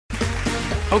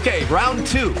Okay, round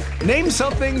two. Name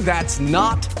something that's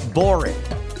not boring.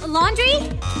 A laundry?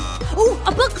 Ooh, a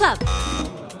book club.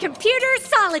 Computer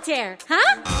solitaire,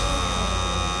 huh?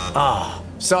 Ah,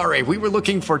 sorry, we were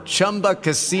looking for Chumba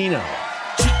Casino.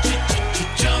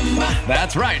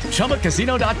 That's right,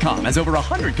 ChumbaCasino.com has over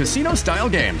 100 casino-style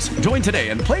games. Join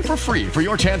today and play for free for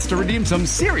your chance to redeem some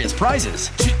serious prizes.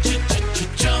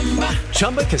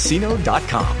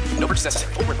 ChumbaCasino.com. No purchase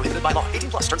necessary. Void where prohibited by law.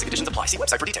 18 plus. Terms and conditions apply. See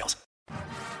website for details.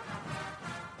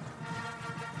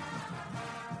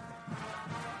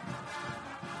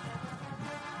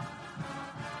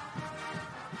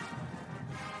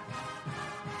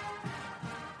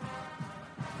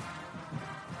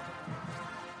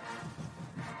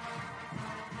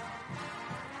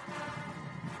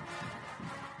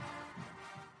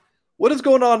 What is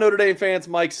going on, Notre Dame fans?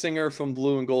 Mike Singer from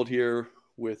Blue and Gold here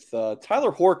with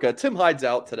Tyler Horka. Tim Hyde's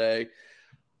out today.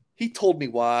 He told me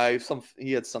why.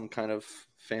 He had some kind of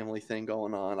family thing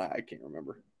going on. I can't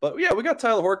remember. But yeah, we got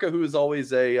Tyler Horka, who is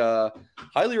always a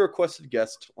highly requested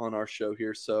guest on our show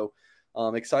here. So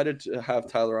I'm excited to have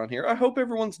Tyler on here. I hope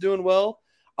everyone's doing well.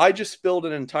 I just spilled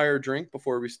an entire drink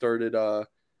before we started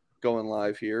going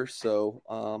live here. So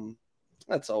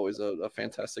that's always a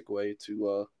fantastic way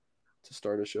to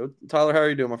start a show. Tyler, how are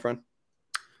you doing, my friend?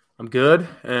 I'm good,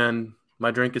 and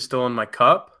my drink is still in my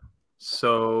cup,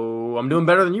 so I'm doing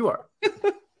better than you are.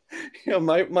 Yeah,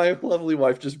 my lovely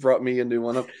wife just brought me a new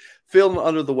one. I'm feeling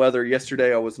under the weather.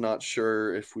 Yesterday, I was not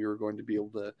sure if we were going to be able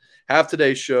to have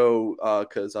today's show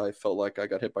because I felt like I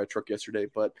got hit by a truck yesterday,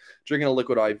 but drinking a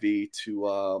liquid IV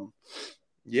to,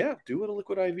 do what a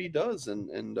liquid IV does,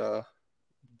 and the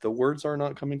words are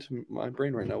not coming to my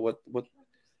brain right now. What?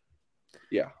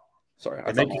 Yeah. Sorry,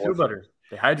 They make you feel better.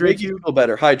 They hydrate you. Feel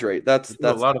better. Hydrate. That's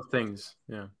a lot of things.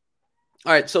 Yeah.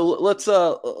 All right, so let's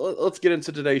get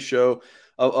into today's show.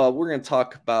 We're going to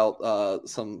talk about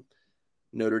some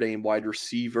Notre Dame wide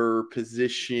receiver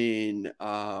position.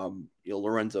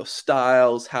 Lorenzo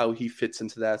Styles, how he fits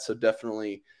into that. So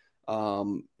definitely,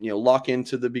 lock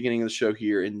into the beginning of the show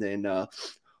here, and then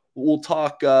we'll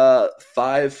talk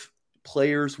 5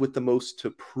 players with the most to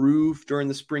prove during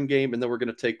the spring game, and then we're going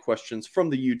to take questions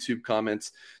from the YouTube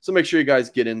comments. So make sure you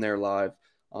guys get in there live.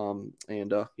 Let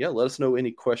us know any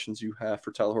questions you have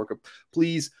for Tyler Horka.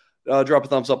 Please drop a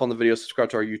thumbs up on the video, subscribe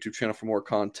to our YouTube channel for more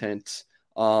content.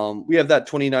 We have that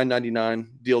 $29.99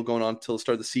 deal going on until the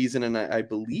start of the season, and I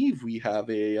believe we have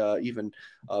a even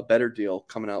better deal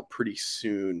coming out pretty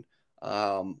soon.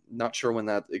 Not sure when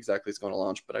that exactly is going to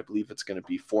launch, but I believe it's going to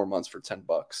be 4 months for $10.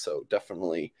 So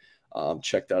definitely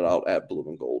check that out at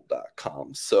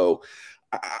blueandgold.com. So,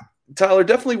 Tyler,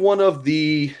 definitely one of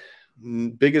the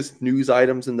biggest news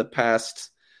items in the past,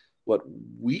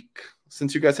 week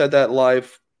since you guys had that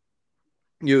live,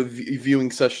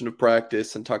 viewing session of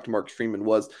practice and talked to Marcus Freeman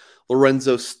was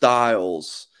Lorenzo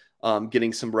Styles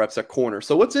getting some reps at corner.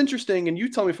 So what's interesting, and you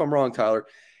tell me if I'm wrong, Tyler,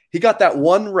 he got that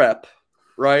 1 rep,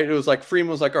 right? It was like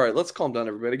Freeman was like, all right, let's calm down,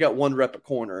 everybody. He got 1 rep at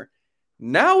corner.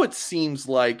 Now it seems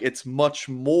like it's much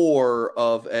more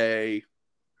of a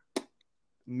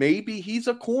maybe he's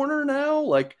a corner now.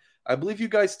 Like, I believe you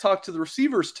guys talked to the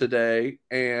receivers today,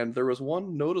 and there was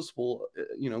one noticeable,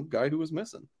 guy who was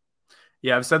missing.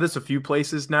 Yeah, I've said this a few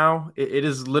places now. It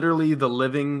is literally the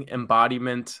living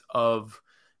embodiment of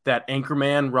that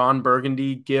Anchorman, Ron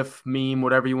Burgundy gif, meme,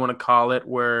 whatever you want to call it,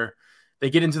 where they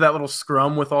get into that little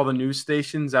scrum with all the news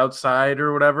stations outside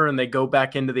or whatever, and they go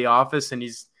back into the office, and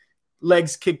he's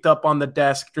legs kicked up on the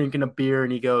desk, drinking a beer,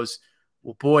 and he goes,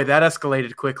 well, boy, that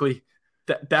escalated quickly.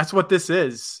 That's what this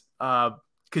is.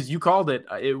 Because you called it.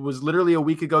 It was literally a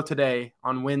week ago today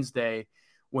on Wednesday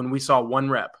when we saw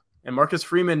 1 rep. And Marcus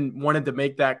Freeman wanted to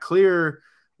make that clear.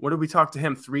 What did we talk to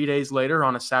him 3 days later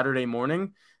on a Saturday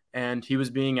morning? And he was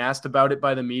being asked about it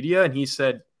by the media. And he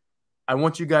said, I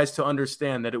want you guys to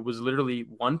understand that it was literally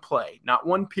 1 play, not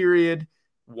 1 period,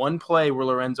 1 play where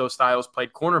Lorenzo Styles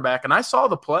played cornerback. And I saw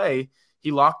the play.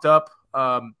 He locked up.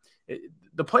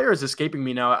 The player is escaping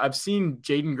me now. I've seen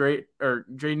Jaden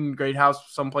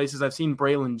Greathouse some places. I've seen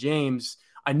Braylon James.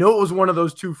 I know it was one of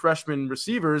those 2 freshman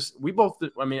receivers.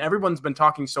 Everyone's been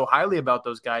talking so highly about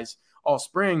those guys all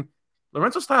spring.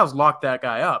 Lorenzo Styles locked that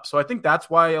guy up. So I think that's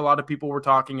why a lot of people were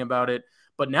talking about it.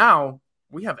 But now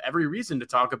we have every reason to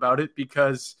talk about it,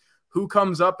 because who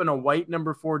comes up in a white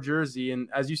number 4 jersey? And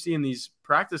as you see in these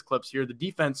practice clips here, the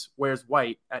defense wears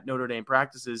white at Notre Dame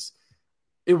practices.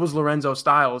 It was Lorenzo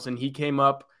Styles, and he came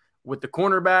up with the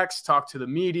cornerbacks, talked to the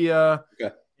media,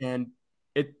 and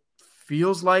it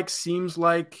seems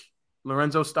like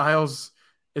Lorenzo Styles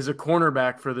is a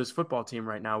cornerback for this football team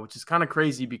right now, which is kind of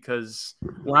crazy because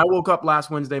when I woke up last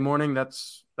Wednesday morning, that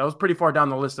was pretty far down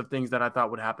the list of things that I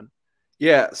thought would happen.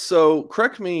 Yeah. So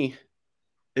correct me.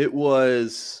 It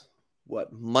was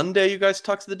what, Monday you guys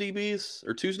talked to the DBs,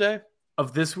 or Tuesday?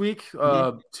 Of this week,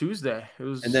 Tuesday. It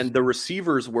was, and then the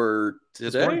receivers were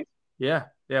today? Yeah,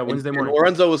 Wednesday and morning.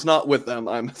 Lorenzo was not with them,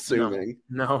 I'm assuming.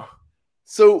 No.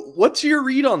 So what's your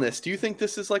read on this? Do you think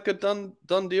this is like a done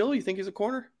deal? You think he's a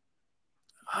corner?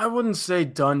 I wouldn't say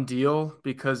done deal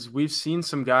because we've seen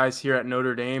some guys here at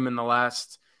Notre Dame in the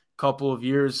last couple of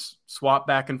years swap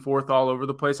back and forth all over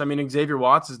the place. I mean, Xavier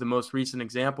Watts is the most recent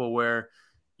example where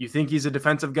you think he's a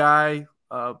defensive guy.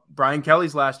 Brian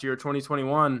Kelly's last year,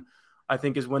 2021, I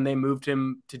think is when they moved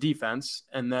him to defense.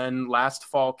 And then last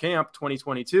fall camp,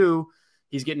 2022,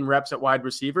 he's getting reps at wide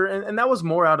receiver. And that was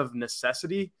more out of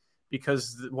necessity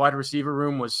because the wide receiver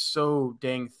room was so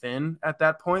dang thin at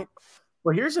that point.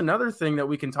 Well, here's another thing that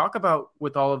we can talk about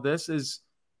with all of this is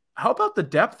how about the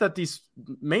depth that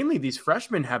mainly these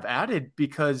freshmen have added,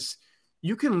 because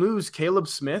you can lose Caleb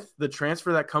Smith, the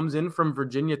transfer that comes in from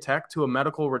Virginia Tech to a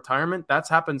medical retirement. That's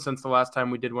happened since the last time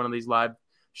we did one of these live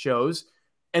shows.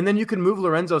 And then you can move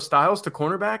Lorenzo Styles to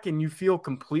cornerback and you feel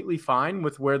completely fine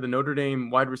with where the Notre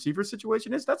Dame wide receiver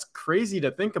situation is. That's crazy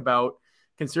to think about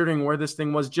considering where this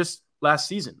thing was just last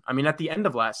season. I mean, at the end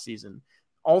of last season.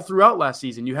 All throughout last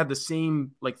season, you had the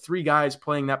same like three guys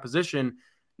playing that position.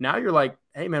 Now you're like,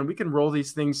 hey, man, we can roll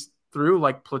these things through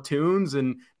like platoons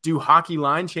and do hockey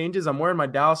line changes. I'm wearing my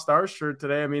Dallas Stars shirt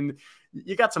today. I mean,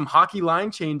 you got some hockey line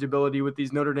change ability with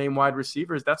these Notre Dame wide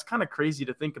receivers. That's kind of crazy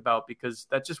to think about because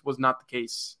that just was not the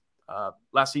case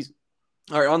last season.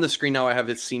 All right, on the screen now I have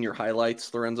his senior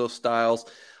highlights, Lorenzo Styles.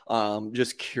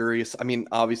 Just curious. I mean,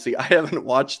 obviously, I haven't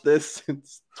watched this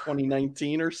since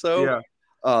 2019 or so. Yeah.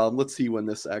 Let's see when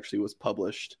this actually was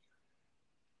published.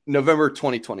 November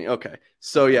 2020. Okay.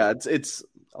 So yeah, it's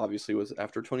obviously was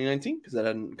after 2019 because that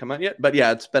hadn't come out yet. But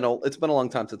yeah, it's been a long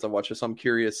time since I watched this. So I'm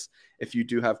curious if you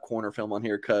do have corner film on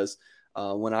here because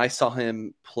when I saw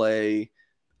him play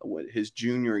his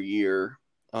junior year,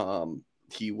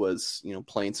 he was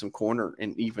playing some corner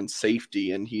and even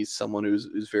safety, and he's someone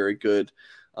who's very good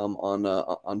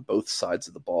on both sides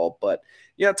of the ball. But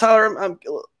yeah, Tyler,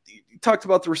 you talked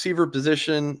about the receiver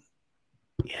position.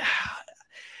 Yeah,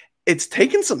 it's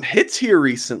taken some hits here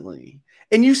recently,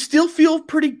 and you still feel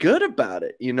pretty good about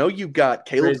it. You got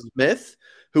Caleb Smith,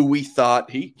 who we thought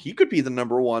he could be the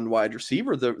number one wide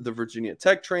receiver, the Virginia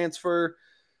Tech transfer.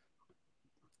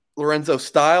 Lorenzo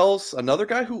Styles, another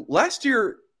guy who last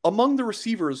year among the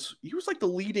receivers, he was like the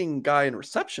leading guy in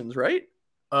receptions, right?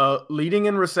 Leading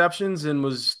in receptions and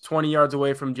was 20 yards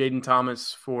away from Jaden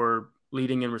Thomas for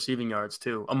leading in receiving yards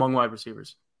too, among wide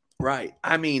receivers. Right.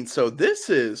 I mean, so this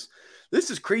is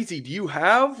crazy. Do you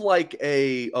have like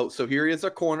so here he is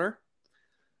a corner.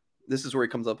 This is where he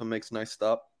comes up and makes a nice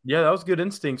stop. Yeah, that was good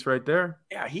instincts right there.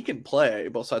 Yeah, he can play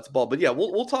both sides of the ball. But yeah,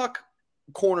 we'll talk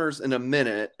corners in a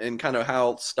minute and kind of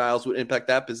how Styles would impact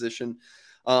that position.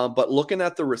 But looking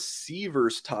at the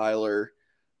receivers, Tyler,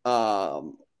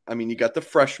 I mean, you got the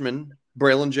freshmen,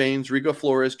 Braylon James, Rico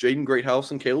Flores, Jaden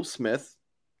Greathouse, and Caleb Smith.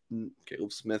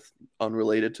 Caleb Smith,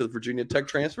 unrelated to the Virginia Tech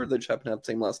transfer. They just happen to have the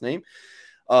same last name.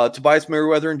 Tobias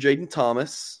Merriweather and Jaden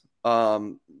Thomas.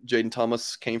 Jaden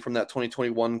Thomas came from that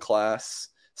 2021 class,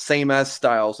 same as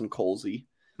Styles and Colsey.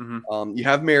 Mm-hmm. You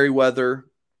have Merriweather,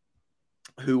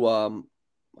 who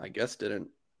I guess didn't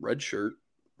redshirt,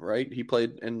 right? He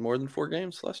played in more than 4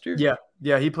 games last year.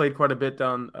 Yeah, he played quite a bit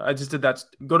down. I just did that.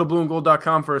 Go to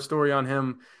blueandgold.com for a story on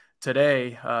him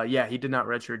today. Yeah, he did not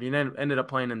redshirt. He ended up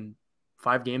playing in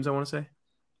 5 games, I want to say.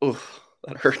 Oof,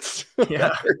 that hurts. Yeah.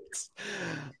 That hurts.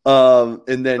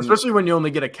 And then especially when you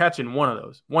only get a catch in one of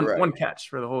those. One catch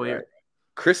for the whole year.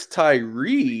 Chris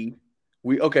Tyree.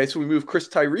 We move Chris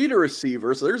Tyree to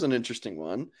receiver. So there's an interesting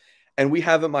one. And we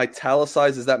have him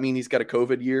italicized. Does that mean he's got a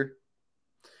COVID year?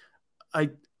 I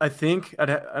think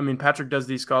I mean Patrick does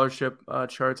these scholarship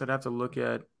charts. I'd have to look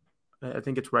at. I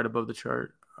think it's right above the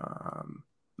chart.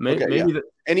 Maybe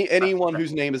anyone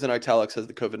whose name is in italics has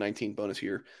the COVID-19 bonus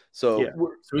year. So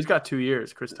so he's got 2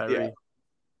 years, Chris Tyree.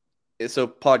 Yeah. So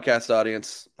podcast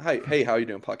audience, hey, how are you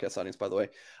doing, podcast audience? By the way,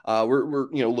 we're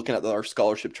looking at our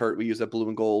scholarship chart. We use that blue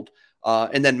and gold,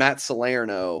 and then Matt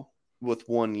Salerno with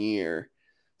 1 year.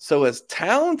 So as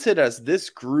talented as this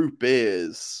group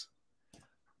is,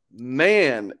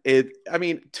 man,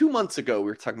 2 months ago we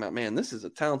were talking about, man, this is a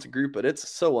talented group, but it's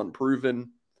so unproven.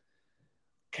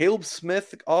 Caleb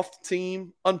Smith off the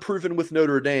team, unproven with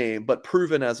Notre Dame, but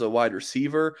proven as a wide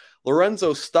receiver.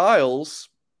 Lorenzo Styles,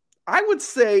 I would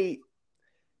say,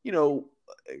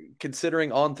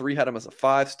 considering On3 had him as a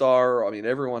 5-star. I mean,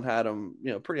 everyone had him,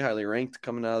 pretty highly ranked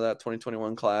coming out of that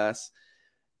 2021 class.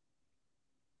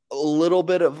 A little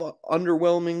bit of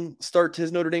underwhelming start to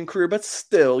his Notre Dame career, but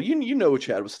still, you know what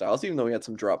you had with Styles, even though he had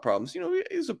some drop problems.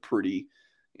 He's a pretty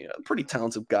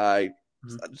talented guy.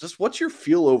 Mm-hmm. Just what's your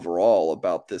feel overall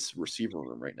about this receiver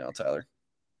room right now, Tyler?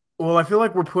 Well, I feel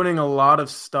like we're putting a lot of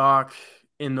stock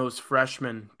in those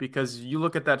freshmen because you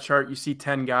look at that chart, you see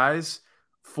 10 guys,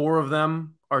 4 of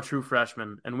them are true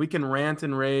freshmen, and we can rant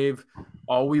and rave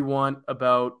all we want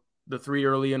about the 3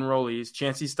 early enrollees.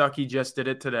 Chancey Stuckey just did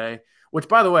it today. Which,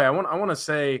 by the way, I want to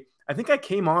say, I think I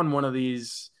came on one of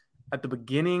these at the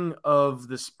beginning of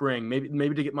the spring,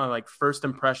 maybe to get my first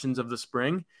impressions of the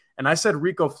spring. And I said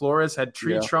Rico Flores had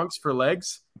tree trunks for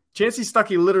legs. Chancey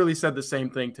Stuckey literally said the same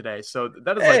thing today. So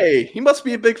that is he must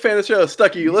be a big fan of the show.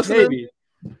 Stuckey, you listening? Maybe.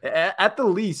 At the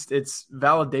least, it's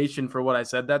validation for what I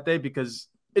said that day because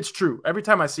it's true. Every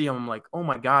time I see him, I'm like, oh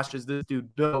my gosh, is this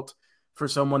dude built for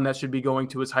someone that should be going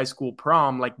to his high school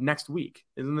prom next week?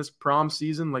 Isn't this prom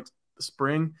season the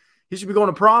spring? He should be going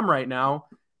to prom right now.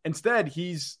 Instead,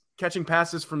 he's catching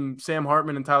passes from Sam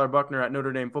Hartman and Tyler Buckner at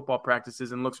Notre Dame football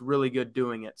practices and looks really good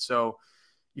doing it. So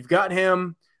you've got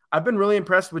him. I've been really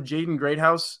impressed with Jaden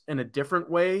Greathouse in a different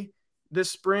way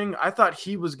this spring. I thought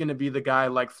he was going to be the guy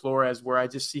like Flores, where I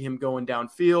just see him going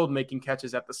downfield, making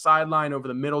catches at the sideline, over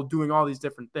the middle, doing all these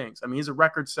different things. I mean, he's a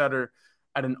record setter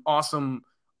at an awesome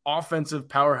offensive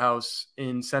powerhouse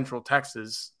in Central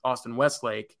Texas, Austin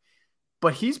Westlake.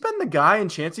 But he's been the guy,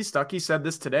 and Chancey Stuckey said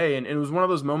this today, and it was one of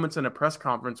those moments in a press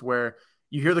conference where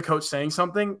you hear the coach saying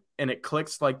something and it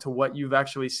clicks to what you've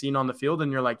actually seen on the field,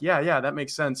 and you're like, yeah, that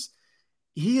makes sense.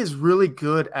 He is really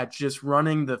good at just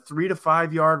running the 3 to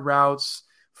 5 yard routes,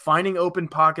 finding open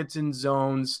pockets in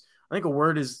zones. I think a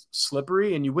word is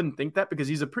slippery, and you wouldn't think that because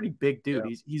he's a pretty big dude.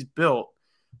 Yeah. He's built,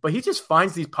 but he just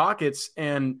finds these pockets,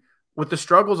 and with the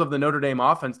struggles of the Notre Dame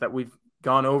offense that we've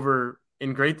gone over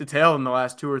in great detail in the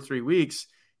last 2 or 3 weeks,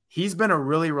 he's been a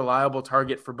really reliable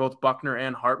target for both Buckner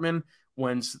and Hartman.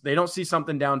 When they don't see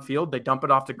something downfield, they dump it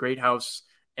off to Greathouse,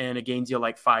 and it gains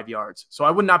you 5 yards. So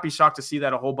I would not be shocked to see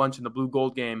that a whole bunch in the blue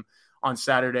gold game on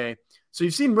Saturday. So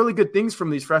you've seen really good things from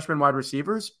these freshman wide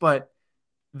receivers, but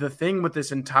the thing with this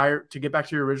to get back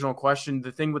to your original question,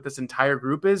 the thing with this entire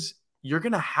group is you're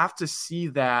going to have to see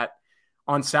that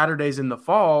on Saturdays in the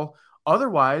fall.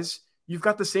 Otherwise, you've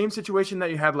got the same situation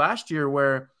that you had last year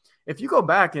where if you go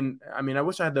back, and I mean, I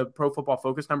wish I had the Pro Football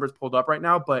Focus numbers pulled up right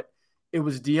now, but it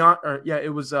was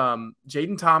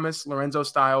Jaden Thomas, Lorenzo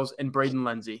Styles, and Braden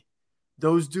Lenzy.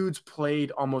 Those dudes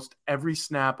played almost every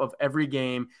snap of every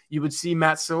game. You would see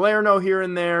Matt Salerno here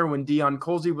and there when Deion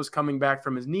Colsey was coming back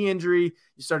from his knee injury.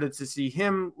 You started to see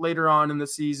him later on in the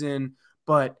season,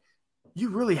 but you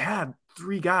really had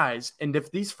 3 guys. And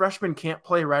if these freshmen can't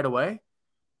play right away,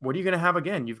 what are you going to have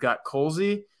again? You've got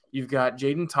Colsey, you've got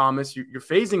Jaden Thomas. You're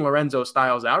phasing Lorenzo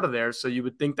Styles out of there, so you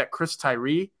would think that Chris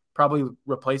Tyree probably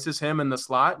replaces him in the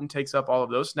slot and takes up all of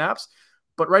those snaps.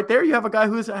 But right there, you have a guy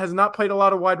who has not played a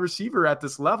lot of wide receiver at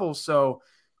this level. So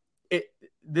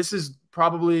this is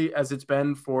probably, as it's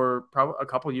been for probably a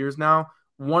couple years now,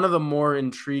 one of the more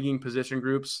intriguing position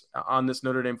groups on this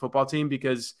Notre Dame football team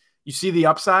because you see the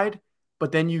upside,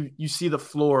 but then you see the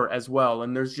floor as well.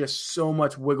 And there's just so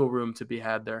much wiggle room to be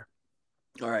had there.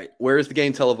 All right. Where is the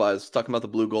game televised? Talking about the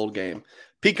blue gold game.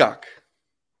 Peacock.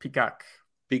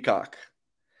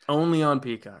 Only on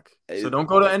Peacock. So don't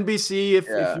go to NBC if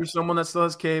you're someone that still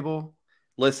has cable.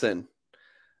 Listen,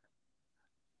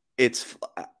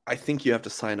 I think you have to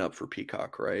sign up for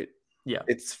Peacock, right? Yeah.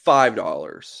 It's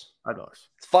 $5.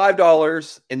 It's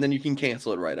 $5, and then you can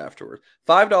cancel it right afterwards.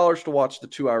 $5 to watch the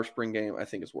 2-hour spring game, I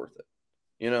think is worth it.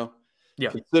 Yeah.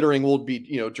 Considering we'll be,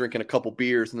 drinking a couple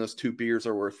beers, and those 2 beers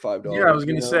are worth $5. Yeah, I was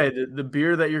going to say, the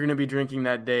beer that you're going to be drinking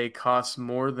that day costs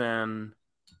more than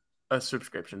a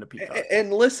subscription to Peacock.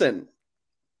 And listen,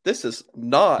 this is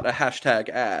not a hashtag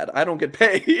ad. I don't get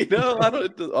paid.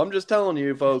 I'm just telling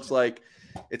you, folks.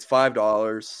 It's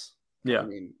 $5. Yeah, I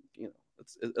mean,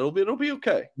 it'll be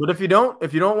okay. But if you don't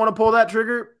want to pull that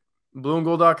trigger,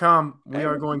 blueandgold.com.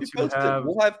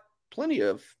 We'll have plenty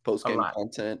of post game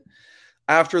content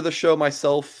after the show.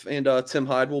 Myself and Tim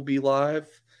Hyde will be live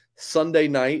Sunday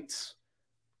night.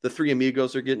 The 3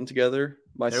 amigos are getting together.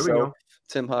 Myself,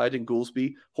 Tim Hyde, and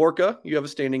Goolsby. Horka, you have a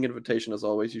standing invitation as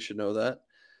always. You should know that.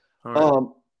 All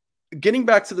right. Getting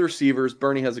back to the receivers,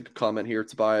 Bernie has a good comment here.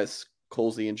 Tobias,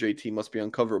 Colsey, and JT must be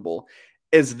uncoverable.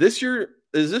 Is this your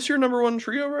number 1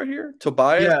 trio right here?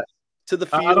 Tobias to the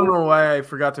field. I don't know why I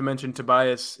forgot to mention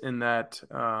Tobias in that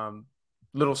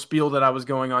little spiel that I was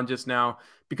going on just now,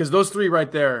 because those 3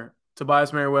 right there,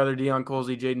 Tobias Merriweather, Deion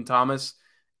Colsey, Jaden Thomas,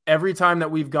 every time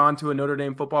that we've gone to a Notre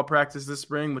Dame football practice this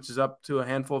spring, which is up to a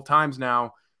handful of times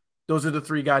now, those are the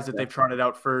three guys that they've trotted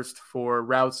out first for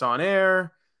routes on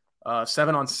air,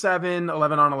 7-on-7,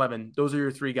 11-on-11. Those are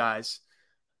your three guys.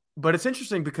 But it's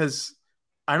interesting because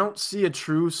I don't see a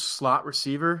true slot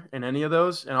receiver in any of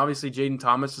those. And obviously Jaden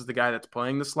Thomas is the guy that's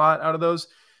playing the slot out of those.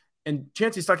 And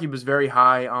Chancey Stuckey was very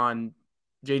high on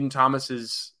Jaden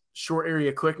Thomas's short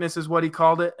area quickness is what he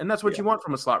called it. And that's what you want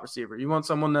from a slot receiver. You want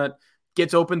someone that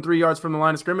gets open 3 yards from the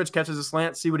line of scrimmage, catches a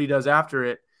slant, see what he does after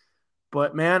it.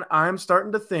 But, man, I'm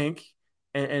starting to think,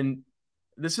 and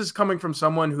this is coming from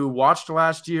someone who watched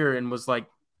last year and was like,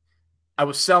 I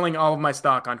was selling all of my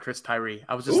stock on Chris Tyree.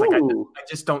 I was just like, I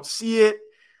just don't see it.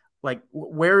 Like,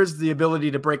 where is the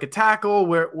ability to break a tackle?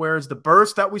 Where is the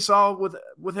burst that we saw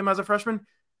with him as a freshman?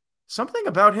 Something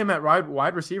about him at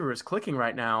wide receiver is clicking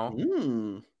right now.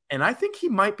 And I think he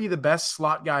might be the best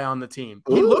slot guy on the team.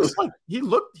 He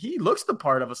looks the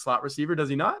part of a slot receiver, does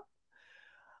he not?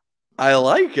 I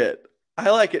like it.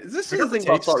 This is the thing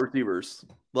about slot receivers.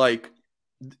 Like,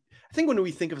 I think when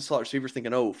we think of a slot receiver,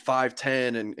 thinking,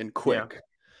 5'10" and quick,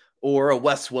 or a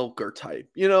Wes Welker type,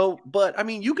 But I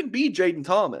mean, you can be Jaden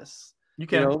Thomas. You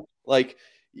can,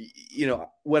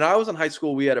 when I was in high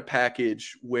school, we had a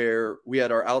package where we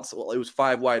had our outside. Well, it was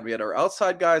 5 wide. We had our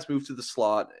outside guys move to the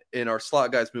slot, and our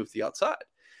slot guys move to the outside.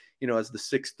 As the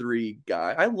 6'3"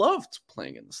 guy, I loved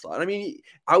playing in the slot. I mean,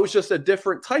 I was just a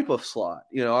different type of slot.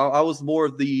 I was more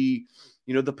the,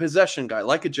 the possession guy,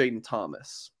 like a Jaden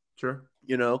Thomas. Sure.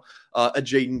 A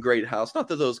Jaden Greathouse. Not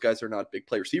that those guys are not big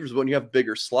play receivers, but when you have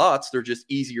bigger slots, they're just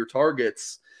easier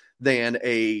targets than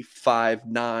a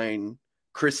 5'9"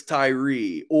 Chris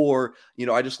Tyree. Or,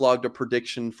 I just logged a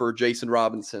prediction for Jason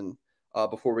Robinson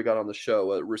before we got on the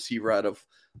show, a receiver out of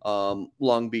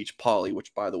Long Beach Poly,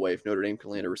 which, by the way, if Notre Dame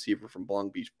can land a receiver from Long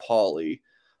Beach Poly,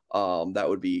 that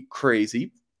would be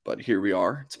crazy. But here we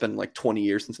are. It's been like 20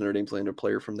 years since Notre Dame's landed a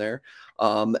player from there.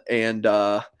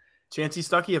 Chancey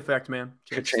Stuckey effect, man.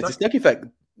 Chancey Stuckey effect.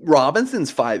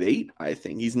 Robinson's 5'8", I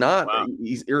think. He's not. Wow.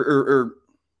 He's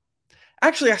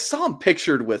actually, I saw him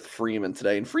pictured with Freeman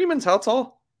today. And Freeman's how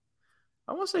tall?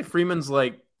 I want to say Freeman's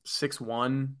like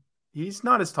 6'1". He's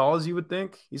not as tall as you would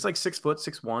think. He's like 6 foot,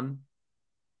 6'1".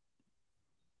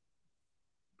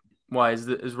 Why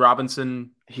is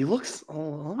Robinson? He looks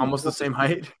almost the same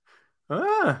height.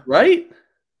 Right?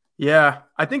 Yeah,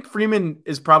 I think Freeman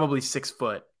is probably 6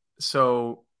 foot.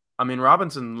 So, I mean,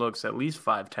 Robinson looks at least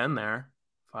 5'10" there,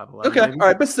 5'11". Okay, maybe. all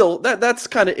right, but still, that's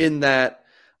kind of in that.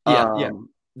 Yeah.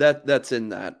 That's in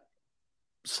that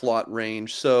slot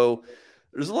range. So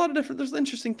there's a lot of there's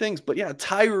interesting things, but yeah,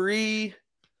 Tyree.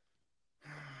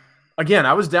 Again,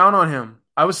 I was down on him.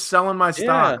 I was selling my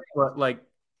stock, but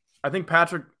I think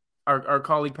Patrick, our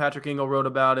colleague Patrick Engel, wrote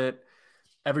about it.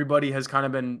 Everybody has kind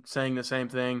of been saying the same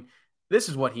thing. This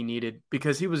is what he needed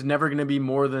because he was never going to be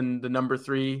more than the number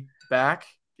 3 back.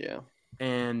 Yeah.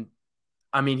 And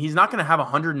I mean, he's not going to have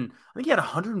 100. I think he had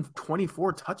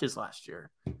 124 touches last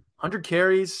year, 100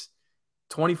 carries,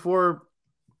 24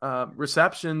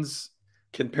 receptions.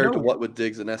 Compared to what with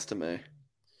Diggs and Estime?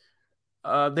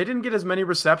 They didn't get as many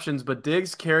receptions, but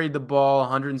Diggs carried the ball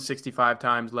 165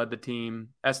 times, led the team.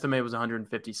 Estime was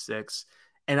 156.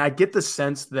 And I get the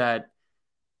sense that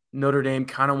Notre Dame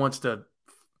kind of wants to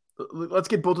let's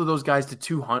get both of those guys to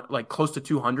 200, like close to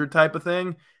 200 type of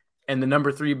thing. And the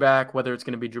number 3 back, whether it's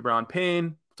going to be Jabron Payne,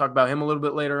 we'll talk about him a little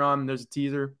bit later on. There's a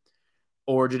teaser,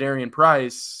 or Jadarian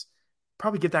Price,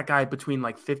 probably get that guy between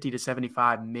like 50 to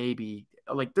 75, maybe.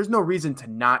 Like, there's no reason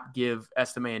to not give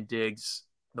Estime and Diggs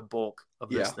the bulk of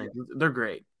this thing. They're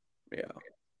great.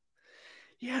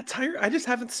 Yeah, Tyree, I just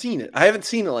haven't seen it. I haven't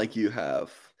seen it like you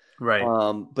have. Right.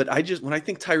 But when I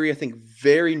think Tyree, I think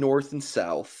very north and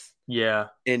south. Yeah.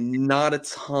 And not a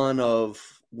ton of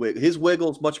his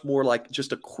wiggle is much more like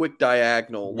just a quick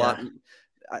diagonal. Yeah.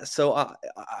 So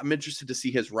I'm interested to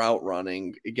see his route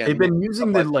running again. They've been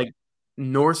using the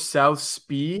north-south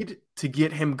speed to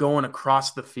get him going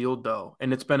across the field though,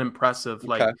 and it's been impressive.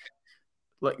 Okay.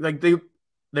 Like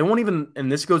they won't even,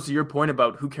 and this goes to your point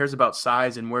about who cares about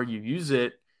size and where you use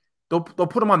it. They'll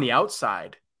put him on the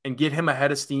outside and get him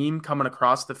ahead of steam coming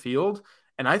across the field.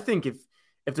 And I think if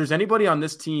there's anybody on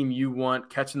this team you want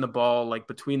catching the ball like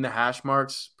between the hash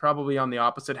marks, probably on the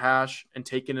opposite hash and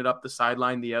taking it up the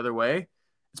sideline the other way,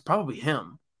 it's probably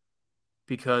him.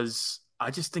 Because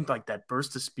I just think like that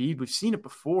burst of speed, we've seen it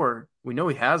before. We know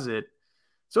he has it.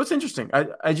 So it's interesting. I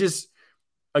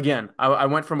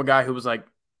went from a guy who was like,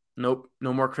 nope,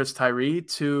 no more Chris Tyree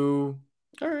to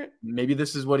all right, maybe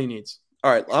this is what he needs.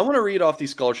 All right, I want to read off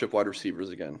these scholarship wide receivers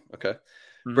again, okay?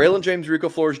 Mm-hmm. Braylon James, Rico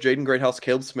Flores, Jaden Greathouse,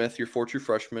 Caleb Smith, your 4 true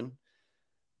freshmen.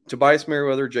 Tobias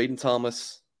Merriweather, Jaden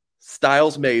Thomas,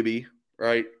 Styles maybe,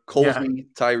 right? Colsey,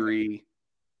 Tyree,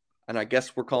 and I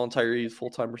guess we're calling Tyree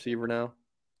full-time receiver now.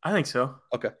 I think so.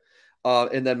 Okay.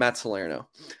 And then Matt Salerno.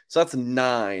 So that's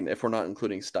 9 if we're not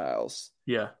including Styles.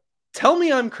 Yeah. Tell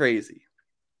me I'm crazy.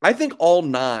 I think all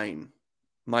 9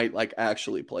 might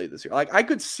actually play this year. I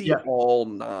could see all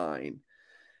 9.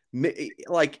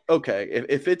 Okay,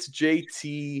 if it's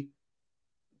JT,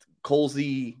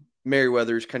 Colsey,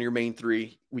 Merriweather's kind of your main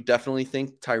 3, we definitely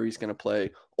think Tyree's going to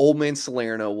play. Old man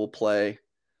Salerno will play.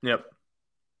 Yep.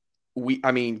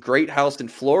 Greathouse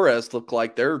and Flores look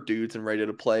like they're dudes and ready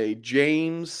to play.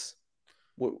 James,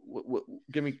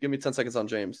 give me 10 seconds on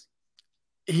James.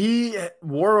 He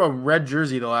wore a red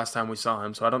jersey the last time we saw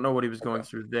him, so I don't know what he was going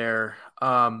through there.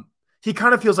 He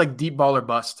kind of feels like deep ball or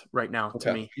bust right now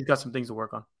to me. He's got some things to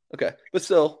work on. Okay, but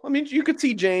still, you could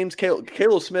see James,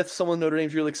 Caleb Smith, someone Notre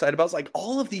Dame's really excited about. It's like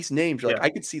all of these names, I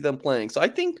could see them playing. So I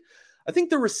think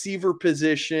the receiver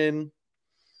position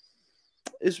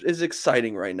is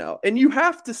exciting right now. And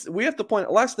we have to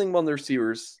point last thing on the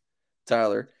receivers,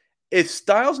 Tyler. If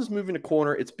Styles is moving to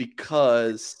corner, it's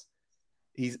because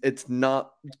it's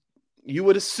not, you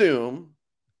would assume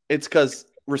it's because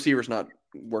receiver's not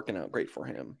working out great for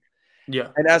him. Yeah.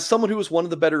 And as someone who was one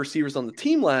of the better receivers on the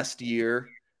team last year,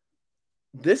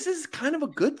 this is kind of a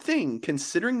good thing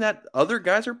considering that other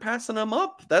guys are passing them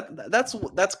up.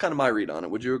 That's kind of my read on it.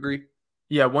 Would you agree?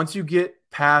 Yeah. Once you get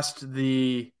past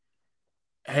Lorenzo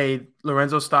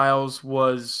Styles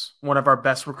was one of our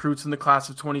best recruits in the class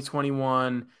of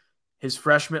 2021. His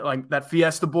freshman, like that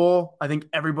Fiesta Bowl, I think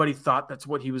everybody thought that's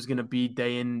what he was going to be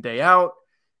day in, day out.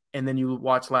 And then you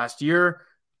watch last year,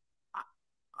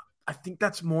 I think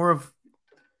that's more of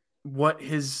what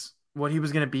he was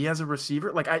going to be as a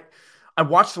receiver. Like I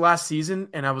watched last season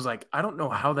and I was like, I don't know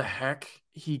how the heck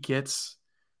he gets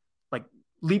like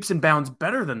leaps and bounds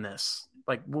better than this.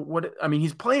 Like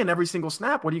he's playing every single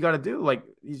snap. What do you got to do? Like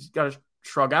he's got to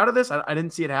shrug out of this. I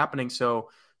didn't see it happening. So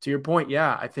to your point,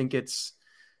 yeah, I think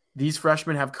these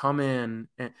freshmen have come in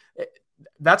and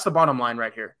that's the bottom line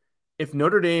right here. If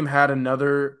Notre Dame had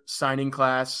another signing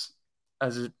class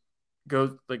as it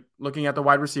goes, like looking at the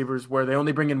wide receivers where they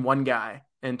only bring in one guy,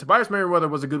 and Tobias Merriweather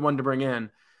was a good one to bring in,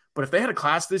 but if they had a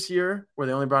class this year where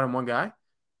they only brought in one guy,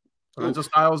 Lorenzo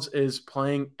Styles is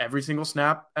playing every single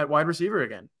snap at wide receiver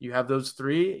again. You have those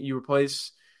 3, you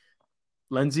replace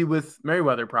Lindsey with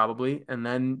Merriweather probably, and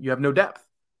then you have no depth.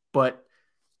 But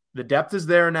the depth is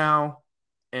there now,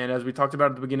 and as we talked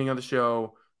about at the beginning of the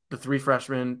show, the 3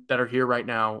 freshmen that are here right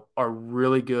now are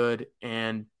really good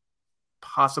and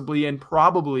possibly and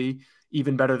probably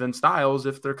even better than Styles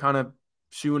if they're kind of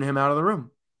shooing him out of the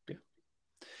room.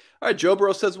 All right, Joe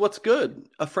Bro says, what's good?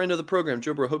 A friend of the program.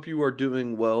 Joe Bro, hope you are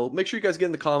doing well. Make sure you guys get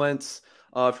in the comments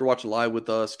if you're watching live with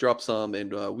us. Drop some,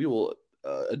 and we will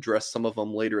address some of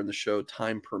them later in the show,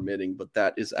 time permitting, but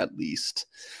that is at least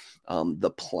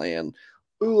the plan.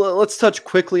 Ooh, let's touch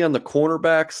quickly on the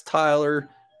cornerbacks, Tyler.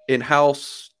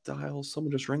 In-house Styles,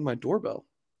 someone just rang my doorbell.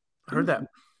 I heard that.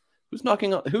 Who's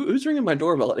knocking on? Who's ringing my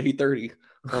doorbell at 8:30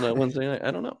 on a Wednesday night?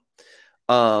 I don't know.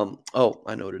 Oh,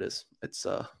 I know what it is. It's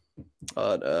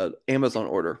Amazon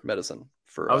order medicine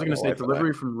for. I was going to say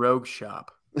delivery from Rogue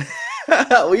Shop.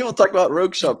 We will talk about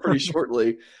Rogue Shop pretty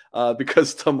shortly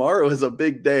because tomorrow is a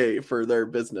big day for their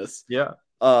business. Yeah.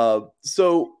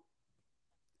 So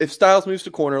if Styles moves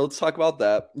to corner, let's talk about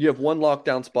that. You have one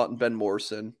lockdown spot in Ben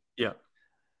Morrison. Yeah.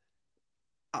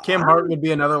 Cam Hart would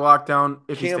be another lockdown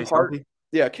if he stays healthy.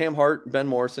 Yeah, Cam Hart, Ben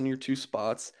Morrison, your 2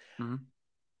 spots. Mm-hmm.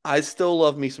 I still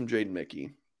love me some Jaden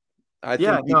Mickey. I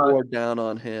think people are down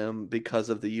on him because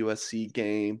of the USC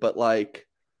game, but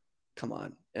come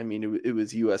on. I mean, it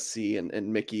was USC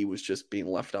and Mickey was just being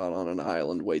left out on an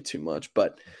island way too much.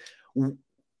 But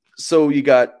so you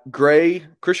got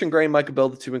Christian Gray, and Micah Bell,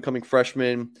 the 2 incoming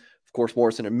freshmen. Of course,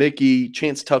 Morrison and Mickey,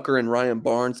 Chance Tucker and Ryan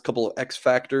Barnes, a couple of X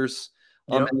factors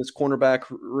in this cornerback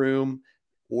room,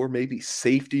 or maybe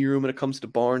safety room when it comes to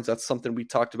Barnes. That's something we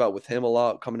talked about with him a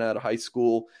lot coming out of high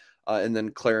school. And then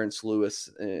Clarence Lewis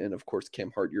and, of course,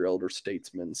 Cam Hart, your elder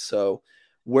statesman. So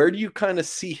where do you kind of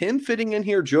see him fitting in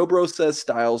here? Joe Bro says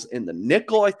Styles in the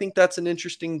nickel. I think that's an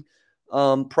interesting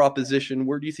proposition.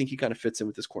 Where do you think he kind of fits in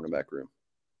with this cornerback room?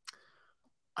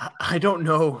 I don't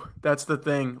know. That's the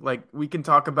thing. Like, we can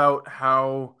talk about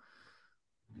how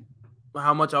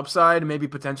much upside, maybe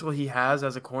potential he has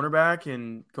as a cornerback,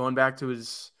 and going back to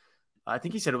his, I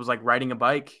think he said it was like riding a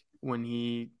bike when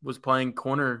he was playing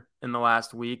corner in the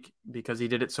last week because he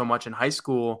did it so much in high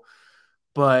school.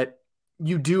 But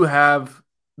you do have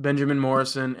Benjamin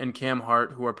Morrison and Cam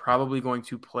Hart, who are probably going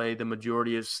to play the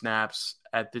majority of snaps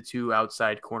at the 2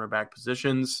 outside cornerback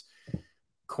positions.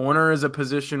 Corner is a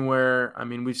position where, I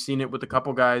mean, we've seen it with a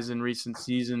couple guys in recent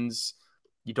seasons.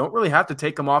 You don't really have to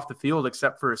take them off the field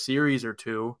except for a series or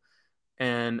two.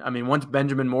 And I mean, once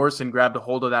Benjamin Morrison grabbed a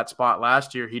hold of that spot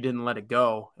last year, he didn't let it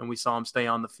go. And we saw him stay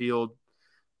on the field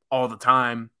all the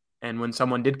time. And when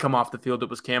someone did come off the field, it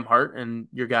was Cam Hart, and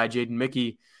your guy, Jaden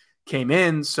Mickey, came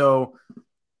in. So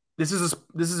this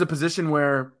is a position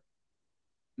where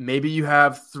maybe you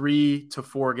have 3 to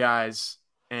 4 guys.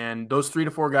 And those 3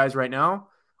 to 4 guys right now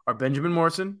are Benjamin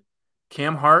Morrison,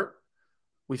 Cam Hart.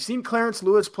 We've seen Clarence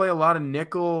Lewis play a lot of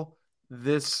nickel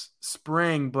this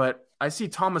spring, but I see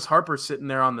Thomas Harper sitting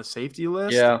there on the safety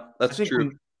list. Yeah, that's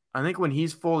true. I think when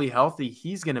he's fully healthy,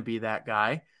 he's going to be that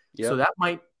guy. Yep. So that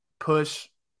might push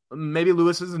 – maybe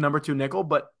Lewis is a number 2 nickel,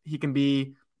 but he can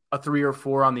be a 3 or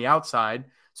 4 on the outside.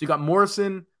 So you got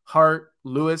Morrison, Hart,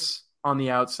 Lewis on the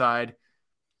outside.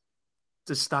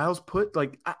 Does Styles put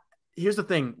 – here's the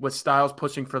thing with Styles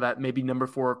pushing for that maybe number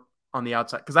 4 on the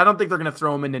outside, because I don't think they're going to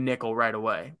throw him into nickel right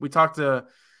away. We talked to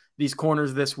these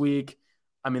corners this week.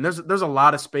 I mean, there's a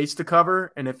lot of space to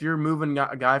cover, and if you're moving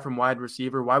a guy from wide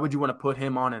receiver, why would you want to put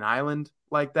him on an island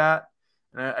like that?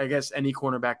 And I guess any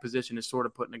cornerback position is sort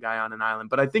of putting a guy on an island,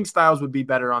 but I think Styles would be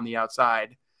better on the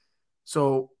outside.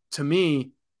 So to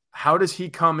me, how does he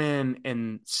come in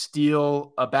and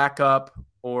steal a backup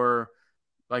or,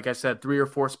 like I said, 3 or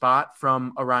 4 spot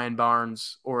from a Ryan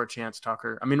Barnes or a Chance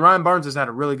Tucker? I mean, Ryan Barnes has had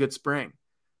a really good spring.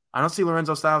 I don't see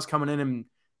Lorenzo Styles coming in and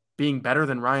being better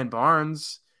than Ryan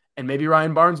Barnes. And maybe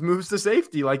Ryan Barnes moves to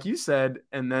safety, like you said,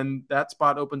 and then that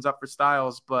spot opens up for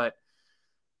Styles. But,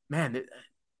 man,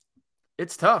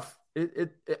 it's tough.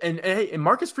 And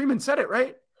Marcus Freeman said it,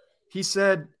 right? He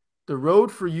said the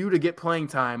road for you to get playing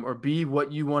time or be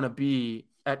what you want to be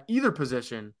at either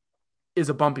position is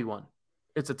a bumpy one.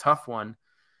 It's a tough one.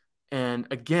 And,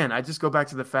 again, I just go back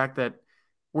to the fact that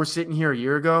we're sitting here a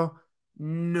year ago.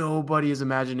 Nobody is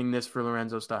imagining this for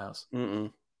Lorenzo Styles.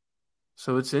 Mm-mm.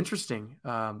 So it's interesting.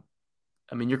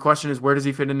 I mean, your question is, where does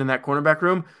he fit in that cornerback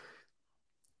room?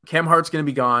 Cam Hart's going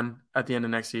to be gone at the end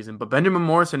of next season, but Benjamin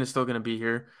Morrison is still going to be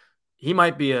here. He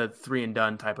might be a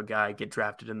 3-and-done type of guy, get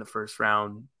drafted in the first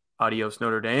round, adios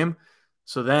Notre Dame.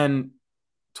 So then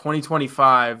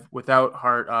 2025, without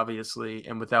Hart, obviously,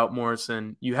 and without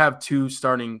Morrison, you have 2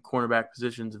 starting cornerback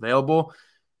positions available.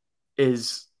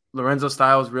 Is Lorenzo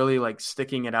Styles really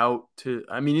sticking it out to –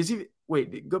 I mean, is he –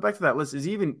 wait, go back to that list. Is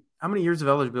he even – how many years of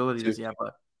eligibility does he have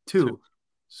left? 2.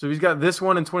 So he's got this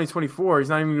one in 2024. He's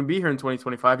not even going to be here in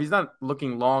 2025. He's not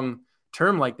looking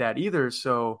long-term like that either.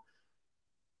 So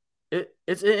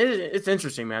it's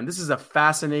interesting, man. This is a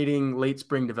fascinating late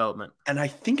spring development. And I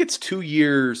think it's 2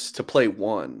 years to play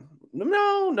 1.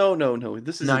 No.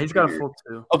 This is he's got a full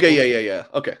 2. Okay, yeah.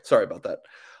 Okay, sorry about that.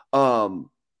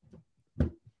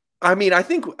 I mean, I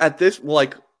think at this, when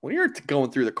you're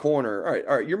going through the corner,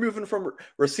 all right, you're moving from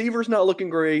receivers not looking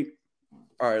great.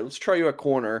 All right, let's try you at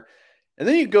corner. And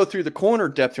then you go through the corner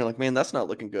depth, you're like, man, that's not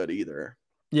looking good either.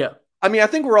 Yeah. I mean, I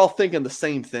think we're all thinking the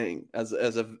same thing as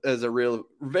a real,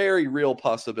 very real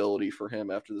possibility for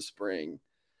him after the spring.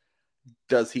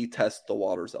 Does he test the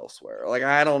waters elsewhere?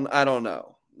 I don't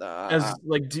know.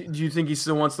 Do you think he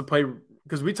still wants to play?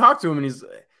 Because we talked to him and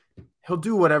he'll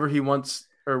do whatever he wants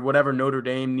or whatever Notre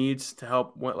Dame needs to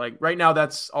help. Right now,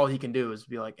 that's all he can do is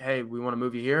be like, hey, we want to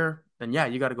move you here. Then yeah,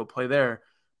 you got to go play there.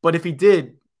 But if he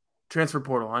did, transfer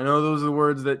portal. I know those are the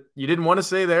words that you didn't want to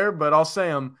say there, but I'll say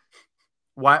them.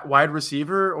 Wide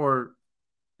receiver, or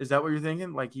is that what you're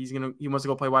thinking? He wants to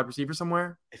go play wide receiver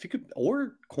somewhere? If he could,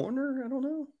 or corner, I don't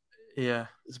know. Yeah.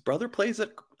 His brother plays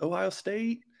at Ohio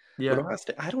State. Yeah. Ohio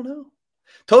State, I don't know.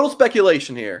 Total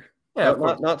speculation here. Yeah,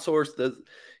 not sourced.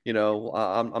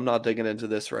 I'm not digging into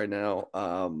this right now.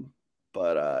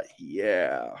 But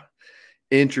yeah.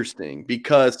 Interesting,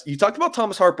 because you talked about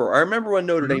Thomas Harper. I remember when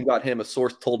Notre Dame got him, a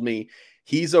source told me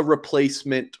he's a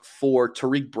replacement for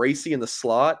Tariq Bracy in the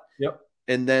slot. Yep.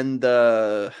 And then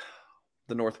the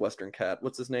Northwestern cat,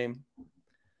 what's his name?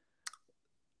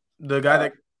 The guy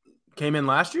that came in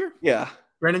last year? Yeah.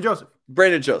 Brandon Joseph.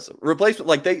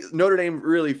 Replacement. Notre Dame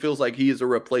really feels like he is a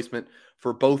replacement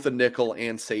for both a nickel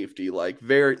and safety.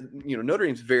 Notre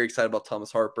Dame's very excited about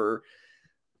Thomas Harper.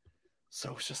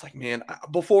 So it's just man,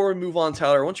 before we move on,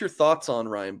 Tyler, I want your thoughts on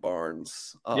Ryan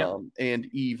Barnes and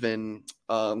even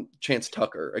Chance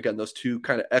Tucker. Again, those 2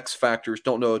 kind of X factors.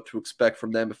 Don't know what to expect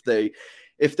from them.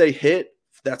 If they hit,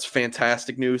 that's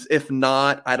fantastic news. If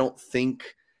not, I don't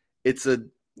think it's a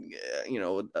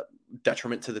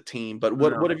detriment to the team. But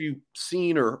what have you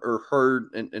seen or heard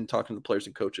in talking to the players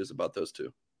and coaches about those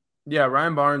 2? Yeah,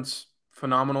 Ryan Barnes,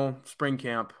 phenomenal spring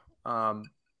camp.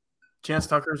 Chance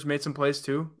Tucker's made some plays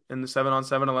too in the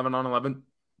 7-on-7, 11-on-11.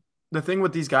 the thing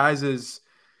with these guys is,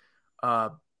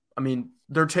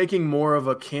 they're taking more of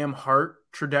a Cam Hart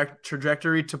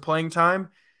trajectory to playing time,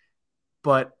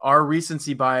 but our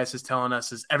recency bias is telling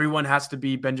us is everyone has to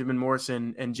be Benjamin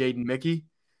Morrison and Jaden Mickey.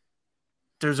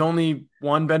 There's only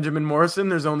one Benjamin Morrison.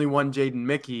 There's only one Jaden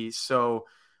Mickey. So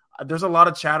there's a lot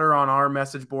of chatter on our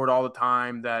message board all the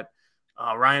time that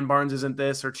Ryan Barnes isn't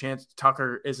this or Chance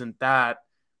Tucker isn't that.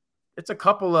 It's a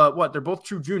couple of they're both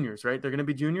true juniors, right? They're going to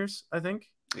be juniors, I think.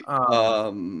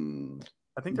 I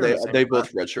think they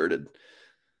both redshirted.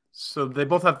 So they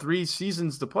both have 3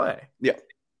 seasons to play. Yeah.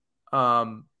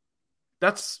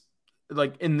 That's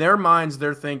like in their minds,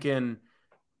 they're thinking,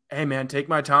 hey man, take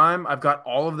my time. I've got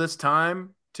all of this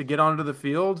time to get onto the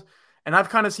field. And I've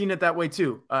kind of seen it that way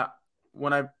too.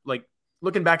 When I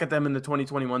looking back at them in the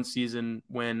 2021 season,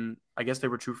 when I guess they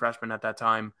were true freshmen at that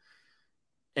time,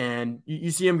 and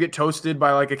you see him get toasted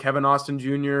by like a Kevin Austin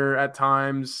Jr. at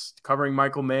times, covering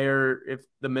Michael Mayer if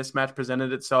the mismatch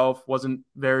presented itself wasn't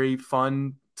very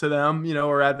fun to them,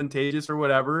 or advantageous or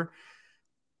whatever.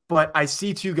 But I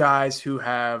see 2 guys who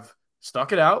have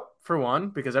stuck it out, for one,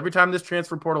 because every time this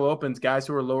transfer portal opens, guys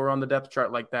who are lower on the depth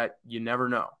chart like that, you never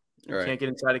know. You can't get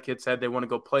inside a kid's head. They want to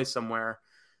go play somewhere.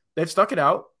 They've stuck it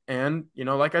out. And,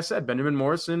 like I said, Benjamin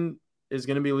Morrison is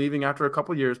going to be leaving after a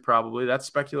couple years probably. That's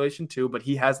speculation too, but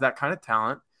he has that kind of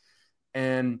talent.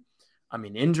 And,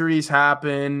 injuries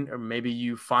happen, or maybe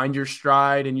you find your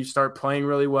stride and you start playing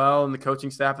really well, and the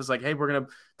coaching staff is like, hey, we're going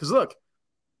to – because look,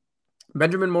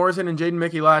 Benjamin Morrison and Jaden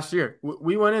Mickey last year,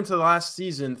 we went into the last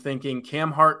season thinking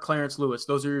Cam Hart, Clarence Lewis,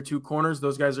 those are your 2 corners.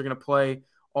 Those guys are going to play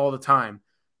all the time.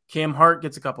 Cam Hart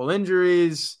gets a couple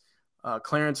injuries.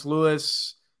 Clarence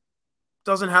Lewis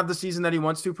doesn't have the season that he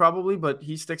wants to probably, but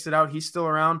he sticks it out. He's still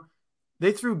around.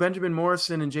 They threw Benjamin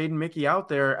Morrison and Jaden Mickey out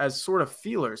there as sort of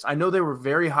feelers. I know they were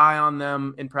very high on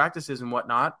them in practices and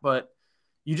whatnot, but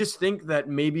you just think that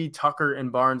maybe Tucker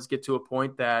and Barnes get to a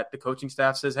point that the coaching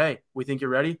staff says, hey, we think you're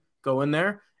ready. Go in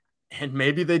there, and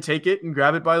maybe they take it and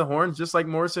grab it by the horns just like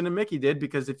Morrison and Mickey did,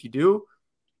 because if you do,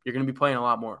 you're going to be playing a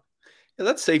lot more. Yeah,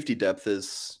 that safety depth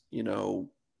is,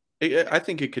 I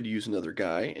think it could use another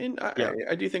guy. And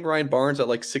I do think Ryan Barnes at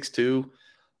like 6'2",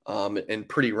 and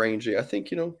pretty rangy. I think,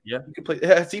 you could play.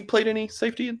 Has he played any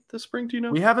safety this spring? Do you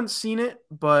know? We haven't seen it,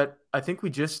 but I think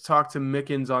we just talked to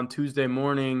Mickens on Tuesday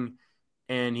morning,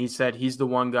 and he said he's the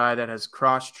one guy that has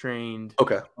cross-trained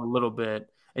a little bit.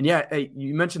 And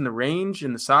you mentioned the range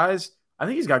and the size. I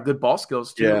think he's got good ball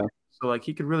skills too. Yeah. So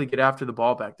he could really get after the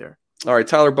ball back there. All right.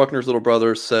 Tyler Buckner's little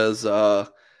brother says,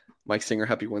 Mike Singer,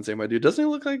 happy Wednesday, my dude. Doesn't he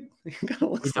look like he kind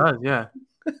of looks He does, yeah.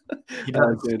 He does.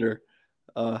 Alexander,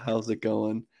 how's it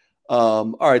going?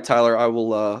 All right, Tyler, I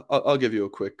will I'll give you a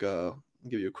quick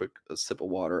sip of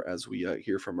water as we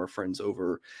hear from our friends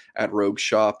over at Rogue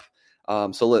Shop.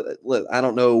 So I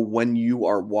don't know when you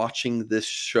are watching this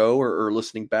show or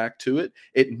listening back to it.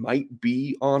 It might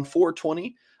be on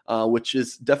 420, which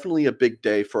is definitely a big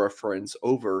day for our friends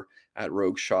over at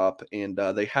Rogue Shop. And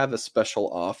they have a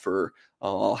special offer.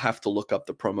 I'll have to look up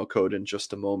the promo code in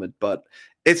just a moment, but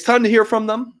it's time to hear from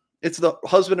them. It's the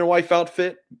husband and wife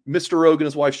outfit. Mr. Rogue and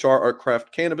his wife Char are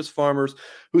craft cannabis farmers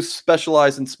who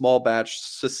specialize in small batch,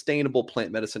 sustainable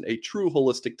plant medicine, a true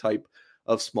holistic type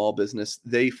of small business.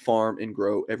 They farm and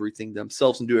grow everything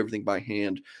themselves and do everything by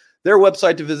hand. Their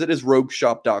website to visit is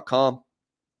rogueshop.com.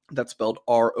 That's spelled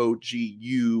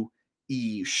ROGUE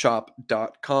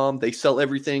shop.com. They sell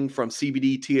everything from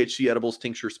CBD, THC edibles,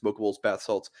 tinctures, smokables, bath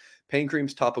salts, pain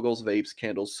creams, topicals, vapes,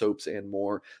 candles, soaps, and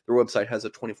more. Their website has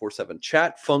a 24/7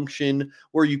 chat function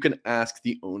where you can ask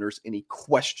the owners any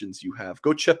questions you have.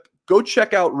 Go check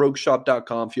out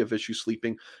rogueshop.com if you have issues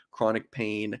sleeping, chronic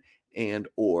pain, and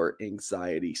or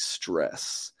anxiety,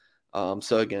 stress.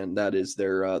 So again, that is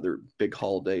their big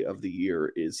holiday of the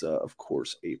year is of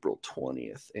course April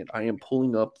 20th, and I am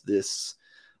pulling up this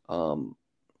blue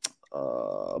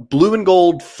and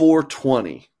gold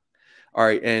 420. All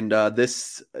right, and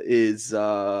this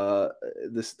offer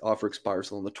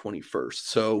expires on the 21st.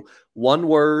 So one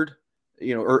word,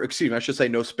 or excuse me, I should say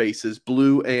no spaces.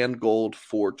 Blue and gold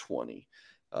 420.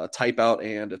 Type out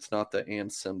and it's not the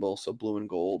and symbol, so blue and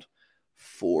gold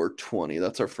 420.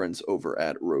 That's our friends over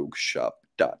at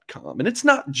rogueshop.com. And it's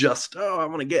not just, I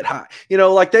want to get high.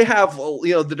 Like they have,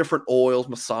 the different oils,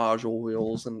 massage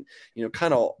oils, and,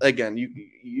 kind of, again,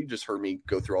 you just heard me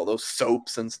go through all those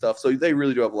soaps and stuff. So they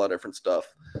really do have a lot of different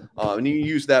stuff. And you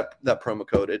use that promo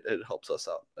code, it helps us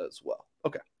out as well.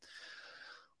 Okay.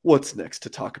 What's next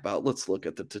to talk about? Let's look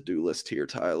at the to-do list here,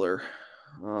 Tyler.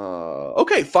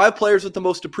 Okay, 5 players with the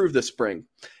most approved this spring.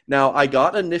 Now, I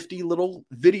got a nifty little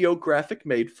video graphic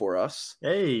made for us.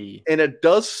 Hey. And it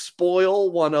does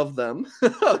spoil one of them.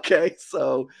 Okay,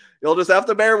 so you'll just have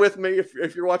to bear with me.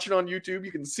 If you're watching on YouTube,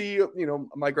 you can see,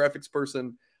 my graphics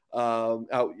person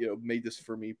made this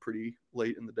for me pretty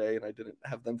late in the day, and I didn't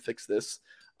have them fix this.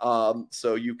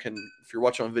 So you can, if you're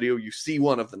watching on video, you see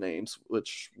one of the names,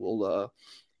 which will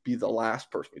be the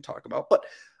last person we talk about. But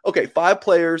okay, 5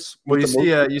 players. Well,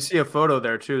 you see a photo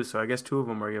there too, so I guess 2 of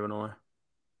them were given away.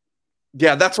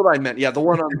 Yeah, that's what I meant. Yeah, the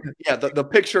one on the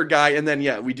picture guy, and then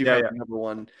we do have the number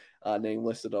 1 name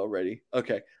listed already.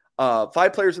 Okay. 5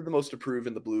 players are the most approved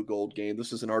in the blue gold game.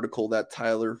 This is an article that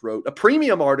Tyler wrote, a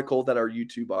premium article that our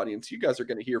YouTube audience, you guys are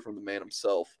going to hear from the man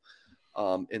himself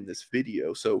in this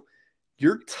video. So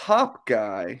your top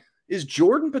guy is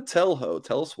Jordan Patelho.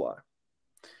 Tell us why.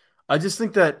 I just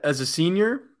think that as a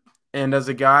senior and as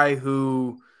a guy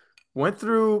who went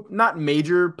through not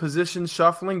major position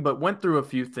shuffling, but went through a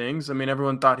few things. I mean,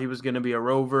 everyone thought he was going to be a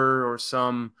rover or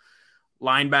some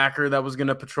linebacker that was going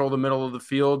to patrol the middle of the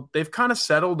field. They've kind of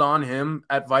settled on him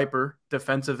at Viper,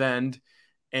 defensive end.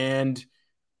 And,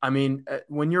 I mean,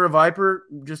 when you're a Viper,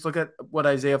 just look at what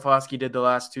Isaiah Foskey did the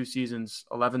last 2 seasons.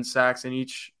 11 sacks in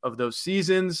each of those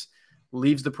seasons,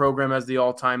 leaves the program as the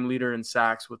all-time leader in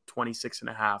sacks with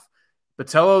 26.5.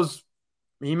 Patello's,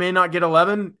 he may not get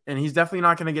 11, and he's definitely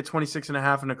not going to get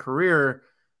 26.5 in a career.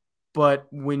 But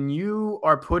when you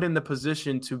are put in the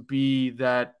position to be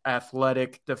that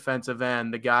athletic defensive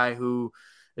end, the guy who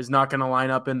is not going to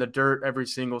line up in the dirt every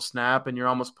single snap, and you're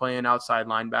almost playing outside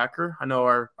linebacker. I know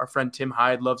our friend Tim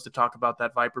Hyde loves to talk about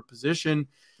that Viper position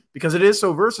because it is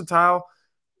so versatile.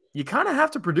 You kind of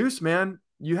have to produce, man.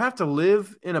 You have to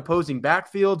live in opposing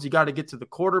backfields. You got to get to the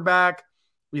quarterback.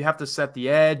 You have to set the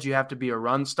edge. You have to be a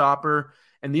run stopper.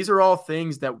 And these are all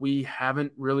things that we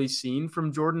haven't really seen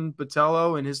from Jordan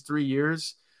Patello in his 3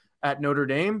 years at Notre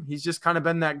Dame. He's just kind of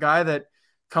been that guy that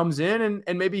comes in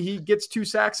and maybe he gets 2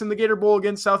 sacks in the Gator Bowl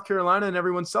against South Carolina and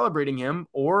everyone's celebrating him.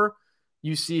 Or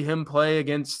you see him play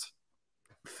against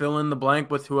fill in the blank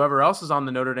with whoever else is on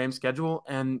the Notre Dame schedule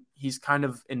and he's kind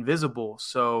of invisible.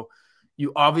 So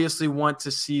you obviously want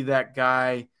to see that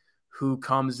guy who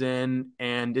comes in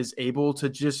and is able to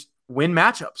just win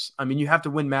matchups. I mean, you have to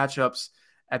win matchups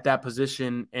at that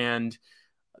position, and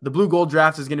the blue gold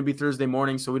draft is going to be Thursday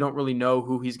morning, so we don't really know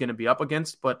who he's going to be up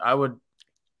against, but I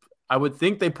would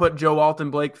think they put Joe Alt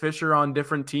and Blake Fisher on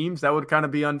different teams. That would kind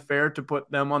of be unfair to put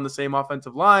them on the same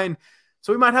offensive line.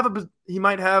 So he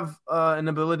might have an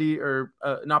ability or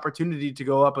an opportunity to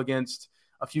go up against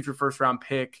a future first-round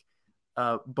pick.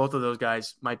 Both of those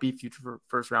guys might be future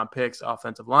first-round picks,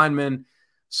 offensive linemen.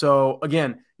 So,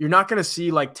 again, you're not going to see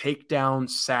like takedown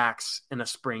sacks in a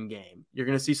spring game. You're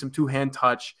going to see some two-hand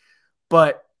touch.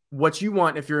 But what you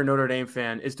want if you're a Notre Dame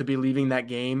fan is to be leaving that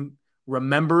game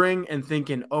remembering and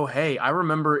thinking, oh, hey, I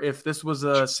remember if this was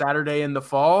a Saturday in the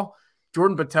fall,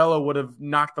 Jordan Patello would have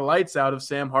knocked the lights out of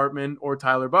Sam Hartman or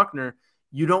Tyler Buckner.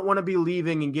 You don't want to be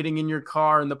leaving and getting in your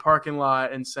car in the parking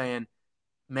lot and saying,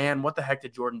 man, what the heck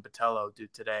did Jordan Patello do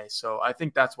today? So I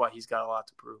think that's why he's got a lot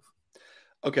to prove.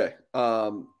 Okay.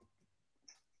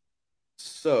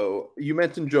 So you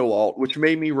mentioned Joe Alt, which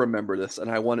made me remember this,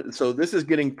 and so this is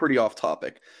getting pretty off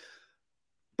topic.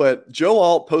 But Joe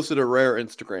Alt posted a rare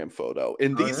Instagram photo,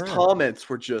 and these comments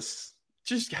were just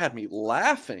had me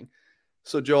laughing.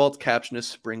 So Joe Alt's caption is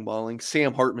spring balling.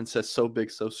 Sam Hartman says, so big,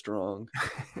 so strong.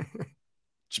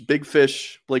 Big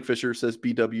Fish, Blake Fisher says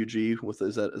BWG.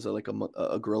 Is that like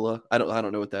a gorilla? I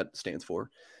don't know what that stands for.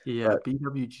 Yeah, but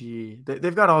BWG.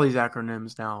 They've got all these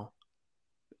acronyms now.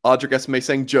 Audric Esme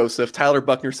saying Joseph. Tyler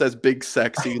Buckner says big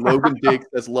sexy. Logan Diggs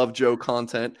says love Joe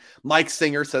content. Mike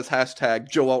Singer says hashtag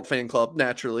Joe Alt fan club.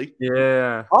 Naturally.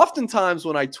 Yeah. Oftentimes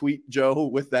when I tweet Joe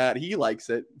with that, he likes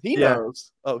it. He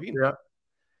knows. Oh, he knows. Yeah.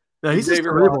 No, he's a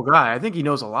cerebral guy. I think he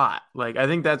knows a lot. Like, I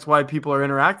think that's why people are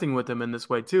interacting with him in this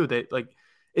way too.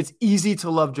 It's easy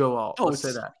to love Joe Alt. Let's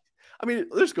say that. I mean,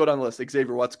 let's go down the list.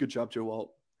 Xavier Watts, good job, Joe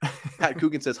Alt. Pat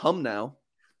Coogan says hum now.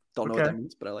 Don't know what that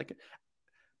means, but I like it.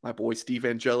 My boy Steve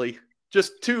Angeli.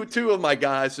 Just two of my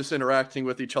guys just interacting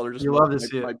with each other. Just you love to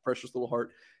see my precious little heart.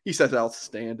 He says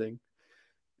outstanding.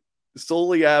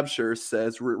 Solely Absher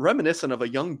says reminiscent of a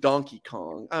young Donkey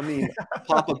Kong. I mean,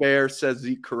 Papa Bear says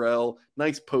Zeke Carell.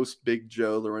 Nice post, Big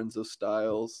Joe, Lorenzo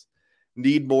Styles.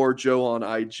 Need more Joe on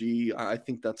IG. I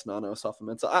think that's Nano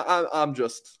Sofamensa. I'm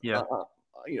just, I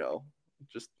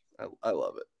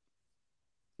love it.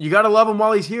 You got to love him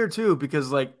while he's here too, because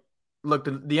look,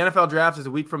 the NFL draft is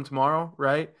a week from tomorrow,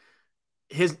 right?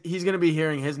 He's going to be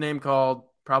hearing his name called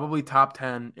probably top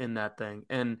 10 in that thing.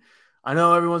 And I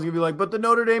know everyone's going to be like, but the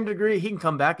Notre Dame degree, he can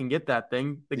come back and get that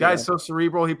thing. The guy's so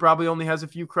cerebral, he probably only has a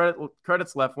few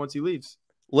credits left once he leaves.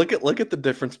 Look at the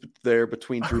difference there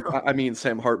between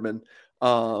Sam Hartman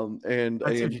and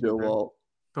Joe Walt.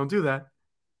 Don't do that.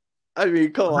 I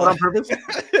mean, come on. On purpose?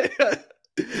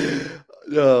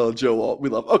 Oh, Joe Walt, we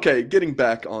love. Okay, getting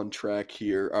back on track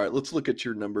here. All right, let's look at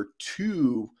your number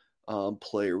 2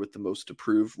 player with the most to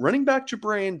prove. Running back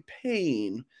Jabran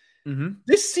Payne. Mm-hmm.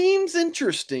 This seems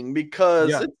interesting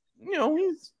because, are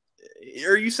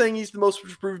you saying he's the most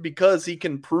to prove because he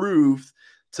can prove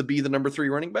to be the number 3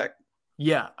 running back?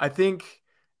 Yeah, I think,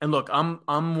 and look,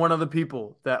 I'm one of the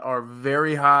people that are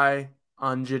very high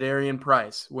on Jadarian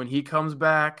Price. When he comes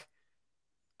back,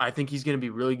 I think he's going to be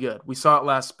really good. We saw it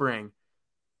last spring.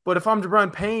 But if I'm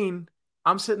Jabran Payne,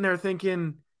 I'm sitting there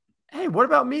thinking, hey, what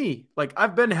about me? Like,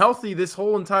 I've been healthy this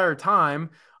whole entire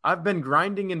time. I've been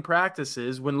grinding in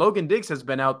practices. When Logan Diggs has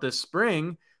been out this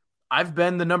spring, I've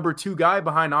been the number 2 guy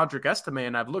behind Audric Estime,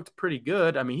 and I've looked pretty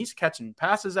good. I mean, he's catching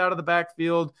passes out of the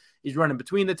backfield. He's running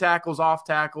between the tackles, off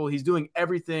tackle. He's doing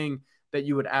everything that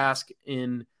you would ask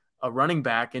in a running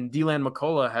back. And Deland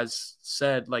McCullough has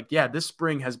said, this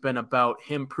spring has been about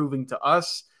him proving to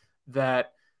us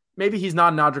that maybe he's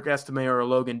not an Audric Estime or a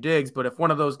Logan Diggs, but if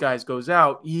one of those guys goes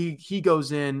out, he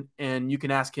goes in and you can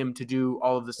ask him to do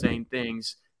all of the same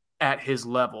things at his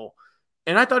level.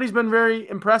 And I thought he's been very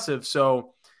impressive.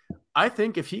 So I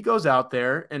think if he goes out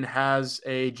there and has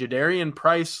a Jadarian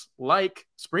Price-like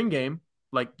spring game,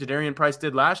 like Jadarian Price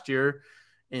did last year,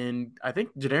 and I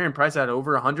think Jadarian Price had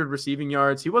over 100 receiving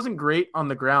yards. He wasn't great on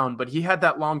the ground, but he had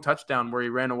that long touchdown where he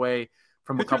ran away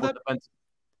from a couple of defense.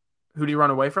 Who did he run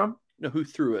away from? No, who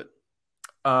threw it?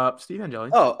 Steve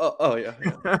Angeli. Oh, yeah.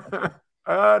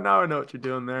 Now I know what you're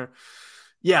doing there.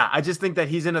 Yeah, I just think that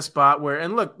he's in a spot where,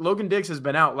 and look, Logan Diggs has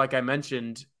been out, like I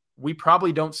mentioned. We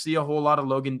probably don't see a whole lot of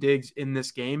Logan Diggs in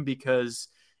this game because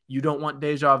you don't want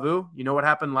deja vu. You know what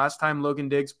happened last time Logan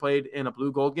Diggs played in a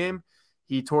blue gold game?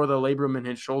 He tore the labrum in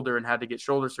his shoulder and had to get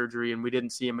shoulder surgery, and we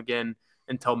didn't see him again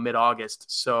until mid-August.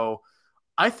 So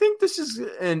I think this is,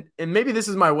 and maybe this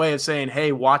is my way of saying,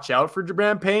 hey, watch out for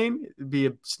Jabran Payne. It'd be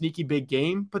a sneaky big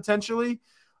game potentially.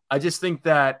 I just think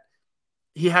that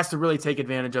he has to really take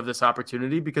advantage of this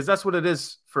opportunity because that's what it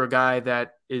is for a guy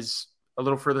that is a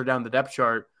little further down the depth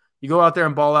chart. You go out there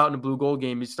and ball out in a blue gold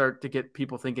game, you start to get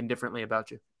people thinking differently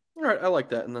about you. All right, I like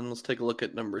that. And then let's take a look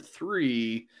at number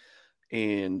 3.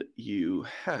 And you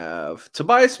have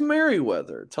Tobias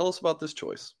Merriweather. Tell us about this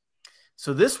choice.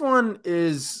 So this one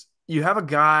is, you have a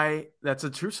guy that's a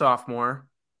true sophomore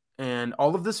and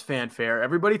all of this fanfare.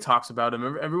 Everybody talks about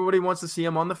him. Everybody wants to see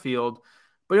him on the field,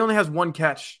 but he only has 1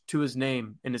 catch to his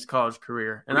name in his college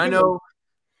career. And I know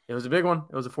it was a big one.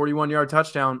 It was a 41-yard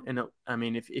touchdown. And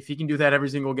if he can do that every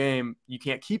single game, you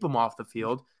can't keep him off the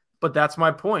field. But that's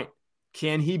my point.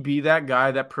 Can he be that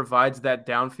guy that provides that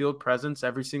downfield presence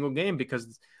every single game?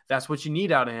 Because that's what you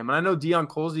need out of him. And I know Deion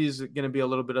Colsey is going to be a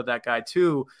little bit of that guy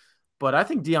too, but I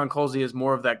think Deion Colsey is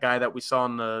more of that guy that we saw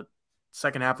in the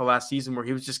second half of last season where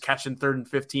he was just catching 3rd and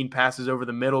 15 passes over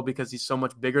the middle because he's so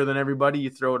much bigger than everybody. You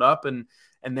throw it up and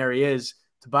there he is.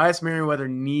 Tobias Merriweather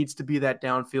needs to be that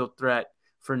downfield threat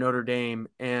for Notre Dame.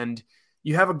 And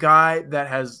you have a guy that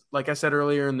has, like I said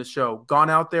earlier in the show,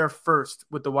 gone out there first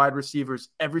with the wide receivers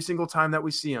every single time that we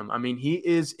see him. I mean, he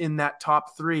is in that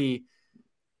top 3.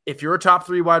 If you're a top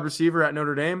 3 wide receiver at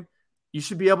Notre Dame, you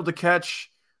should be able to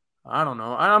catch, I don't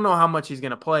know how much he's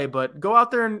going to play, but go out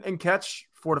there and catch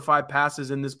 4 to 5 passes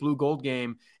in this blue gold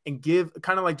game and give,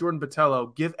 kind of like Jordan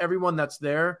Botelho, give everyone that's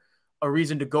there a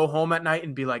reason to go home at night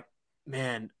and be like,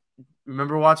 man,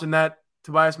 remember watching that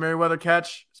Tobias Merriweather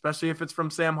catch, especially if it's from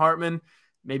Sam Hartman,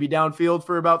 maybe downfield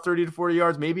for about 30 to 40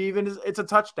 yards, maybe even it's a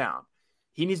touchdown.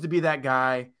 He needs to be that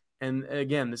guy. And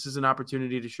again, this is an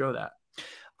opportunity to show that.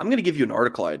 I'm going to give you an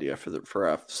article idea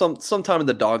for sometime in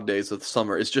the dog days of the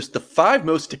summer. It's just the 5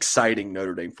 most exciting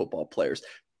Notre Dame football players.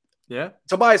 Yeah.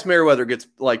 Tobias Merriweather gets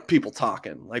people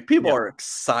talking. People are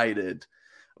excited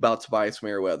about Tobias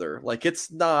Merriweather.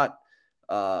 It's not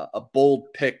a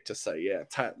bold pick to say,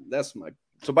 that's my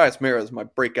Tobias Merriweather is my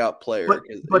breakout player.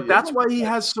 But that's why he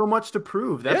has so much to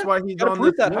prove. That's why he's on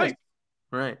prove that hype.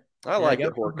 Right. I like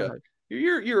it, Horka.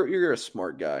 You're a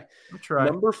smart guy. That's right.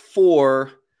 Number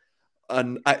 4,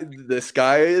 this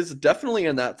guy is definitely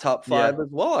in that top 5 as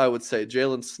well, I would say.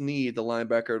 Jalen Sneed, the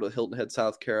linebacker of Hilton Head,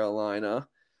 South Carolina.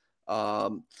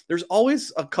 There's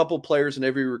always a couple players in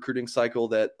every recruiting cycle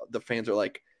that the fans are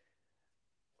like,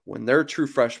 when they're true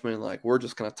freshmen, we're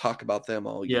just going to talk about them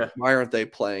all year. Yeah. Why aren't they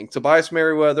playing? Tobias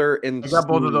Merriweather and I got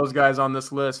both of those guys on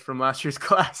this list from last year's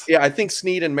class. Yeah, I think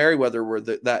Sneed and Merriweather were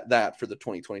that for the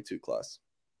 2022 class.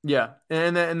 Yeah,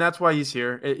 and that's why he's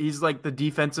here. He's like the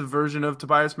defensive version of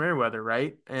Tobias Merriweather,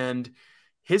 right? And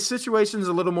his situation is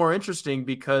a little more interesting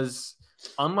because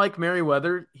unlike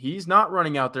Merriweather, he's not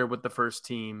running out there with the first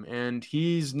team and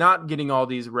he's not getting all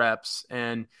these reps.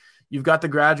 And you've got the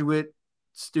graduate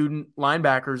student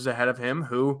linebackers ahead of him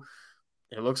who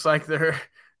it looks like they're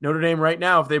Notre Dame right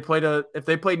now. If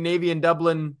they played Navy in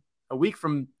Dublin a week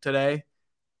from today,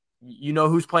 you know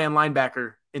who's playing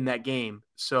linebacker in that game.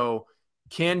 So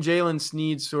can Jalen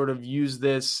Sneed sort of use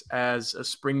this as a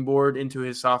springboard into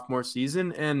his sophomore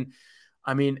season? And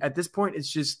I mean, at this point, it's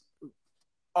just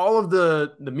all of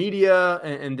the media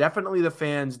and definitely the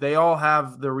fans, they all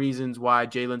have the reasons why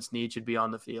Jalen Sneed should be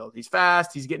on the field. He's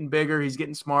fast. He's getting bigger. He's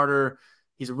getting smarter.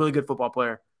 He's a really good football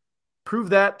player.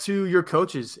 Prove that to your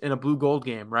coaches in a blue gold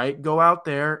game, right? Go out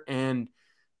there and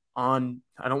on,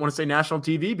 I don't want to say national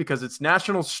TV because it's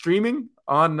national streaming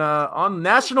on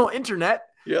national internet.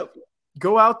 Yep.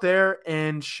 Go out there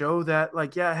and show that,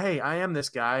 like, yeah, hey, I am this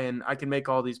guy and I can make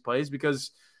all these plays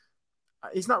because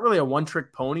he's not really a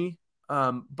one-trick pony,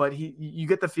 but you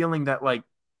get the feeling that, like,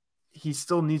 he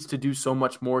still needs to do so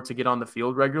much more to get on the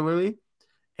field regularly,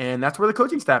 and that's where the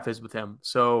coaching staff is with him.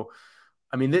 So,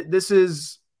 I mean, this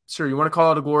is, sure, you want to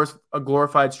call it a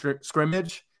glorified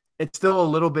scrimmage. It's still a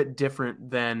little bit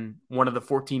different than one of the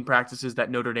 14 practices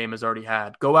that Notre Dame has already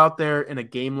had. Go out there in a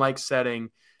game-like setting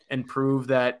and prove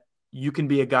that you can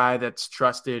be a guy that's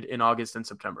trusted in August and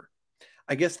September.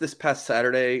 I guess this past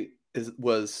Saturday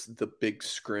was the big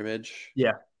scrimmage.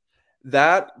 Yeah.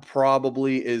 That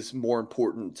probably is more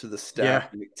important to the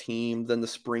staff and the team than the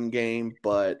spring game.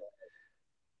 But,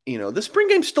 the spring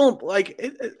game still, like,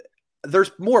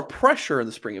 there's more pressure in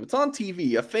the spring game. It's on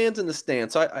TV. A fan's in the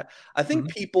stands. So I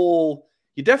think people,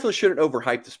 you definitely shouldn't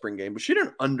overhype the spring game, but you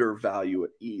shouldn't undervalue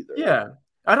it either. Yeah.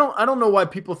 I don't know why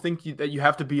people think that you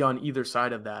have to be on either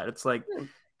side of that. It's like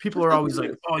people are always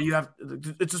like, oh,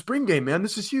 it's a spring game, man.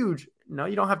 This is huge. No,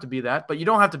 you don't have to be that, but you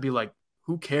don't have to be like,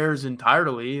 who cares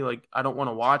entirely? Like, I don't want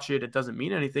to watch it. It doesn't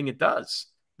mean anything. It does.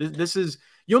 This is,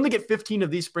 you only get 15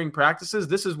 of these spring practices.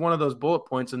 This is one of those bullet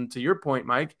points. And to your point,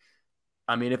 Mike,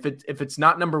 I mean, if it's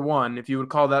not number one, if you would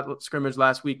call that scrimmage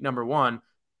last week number one,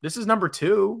 this is number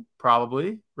two,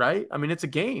 probably, right? I mean, it's a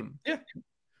game. Yeah.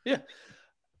 Yeah.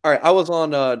 All right, I was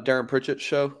on Darren Pritchett's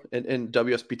show in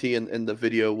WSBT, and the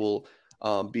video will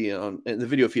be on, and the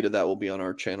video feed of that will be on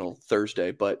our channel Thursday.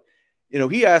 But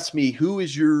he asked me,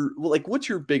 what's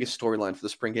your biggest storyline for the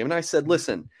spring game? And I said,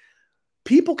 listen,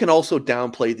 people can also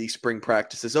downplay these spring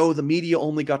practices. Oh, the media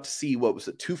only got to see,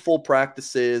 2 full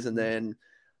practices, and then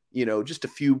just a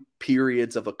few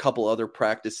periods of a couple other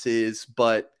practices.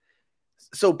 But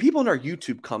so people in our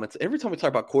YouTube comments, every time we talk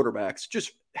about quarterbacks,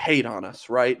 just hate on us,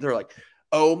 right? They're like,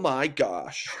 oh my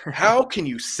gosh, how can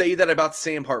you say that about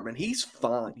Sam Hartman? He's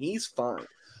fine.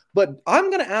 But I'm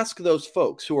going to ask those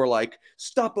folks who are like,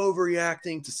 stop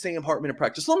overreacting to Sam Hartman in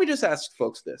practice. Let me just ask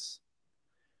folks this.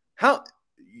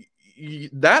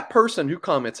 That person who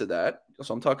commented that,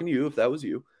 so I'm talking to you, if that was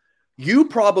you, you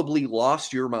probably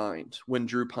lost your mind when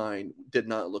Drew Pine did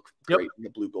not look great in the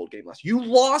blue gold game last. You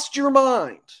lost your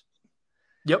mind.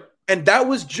 Yep. And that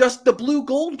was just the blue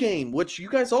gold game, which you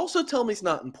guys also tell me is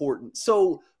not important.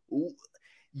 So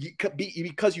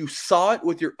because you saw it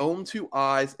with your own 2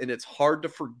 eyes, and it's hard to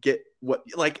forget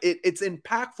it's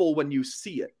impactful when you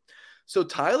see it. So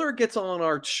Tyler gets on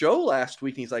our show last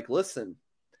week and he's like, listen,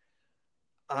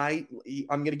 I'm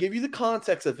going to give you the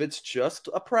context of it's just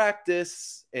a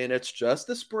practice and it's just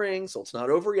the spring, so let's not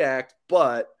overreact.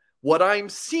 But what I'm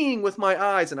seeing with my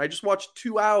eyes, and I just watched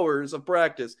 2 hours of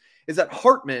practice, is that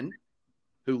Hartman,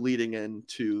 who leading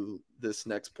into this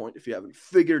next point, if you haven't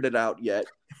figured it out yet,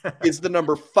 is the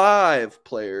number 5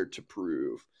 player to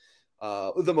prove,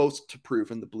 the most to prove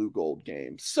in the blue gold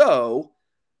game. So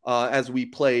as we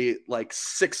play like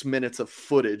 6 minutes of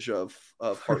footage of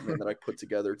Hartman that I put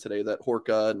together today, that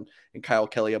Horka and Kyle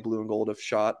Kelly at blue and gold have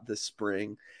shot this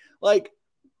spring, like,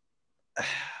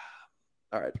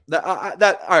 all right, all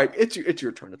right, it's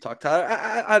your turn to talk, Tyler.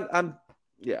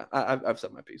 I've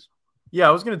said my piece. Yeah,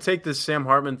 I was going to take this Sam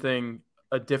Hartman thing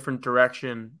a different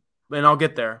direction, and I'll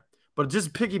get there. But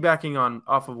just piggybacking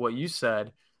off of what you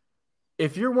said,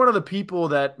 if you're one of the people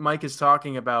that Mike is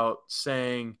talking about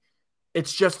saying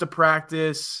it's just a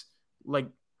practice, like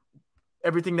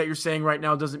everything that you're saying right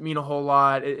now doesn't mean a whole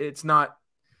lot, it's not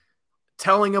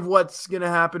telling of what's going to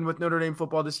happen with Notre Dame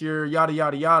football this year, yada,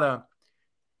 yada, yada,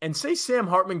 and say Sam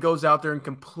Hartman goes out there and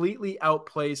completely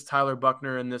outplays Tyler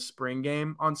Buckner in this spring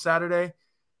game on Saturday,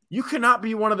 you cannot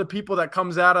be one of the people that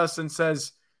comes at us and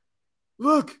says,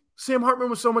 look, Sam Hartman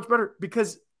was so much better,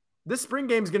 because this spring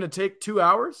game is going to take 2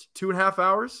 hours, 2.5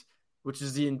 hours. which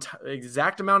is the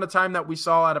exact amount of time that we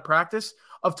saw out of practice,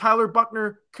 of Tyler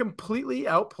Buchner completely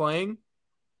outplaying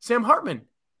Sam Hartman.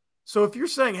 So if you're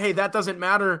saying, hey, that doesn't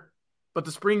matter, but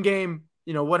the spring game,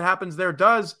 what happens there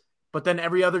does, but then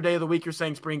every other day of the week you're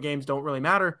saying spring games don't really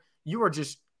matter, you are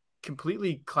just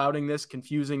completely clouding this,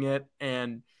 confusing it,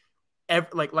 and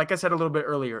like I said a little bit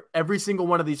earlier, every single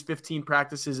one of these 15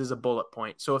 practices is a bullet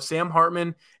point. So if Sam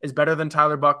Hartman is better than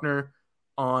Tyler Buchner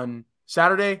on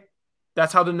Saturday,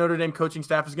 that's how the Notre Dame coaching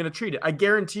staff is going to treat it. I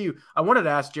guarantee you, I wanted to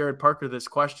ask Jared Parker this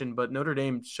question, but Notre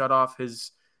Dame shut off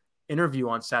his interview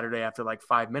on Saturday after like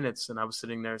 5 minutes, and I was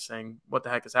sitting there saying, what the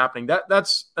heck is happening?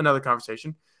 That's another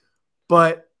conversation.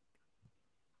 But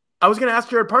I was going to ask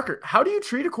Jared Parker, how do you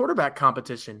treat a quarterback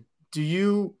competition? Do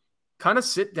you kind of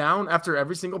sit down after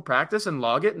every single practice and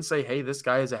log it and say, hey, this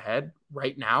guy is ahead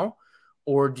right now?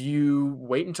 Or do you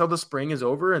wait until the spring is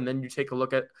over and then you take a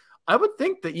look at, I would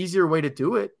think the easier way to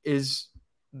do it is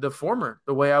the former,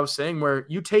 the way I was saying, where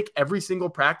you take every single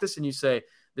practice and you say,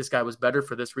 this guy was better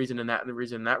for this reason and that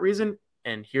reason and that reason,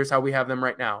 and here's how we have them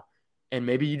right now. And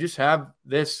maybe you just have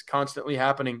this constantly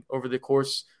happening over the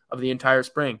course of the entire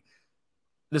spring.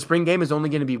 The spring game is only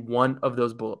going to be one of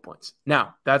those bullet points.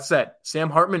 Now, that said, Sam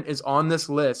Hartman is on this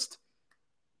list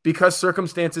because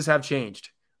circumstances have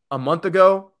changed. A month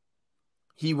ago,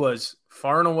 he was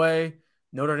far and away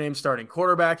Notre Dame starting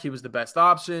quarterback. He was the best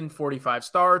option, 45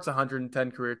 starts,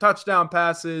 110 career touchdown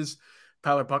passes.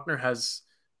 Tyler Buchner has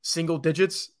single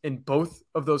digits in both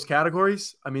of those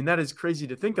categories. I mean, that is crazy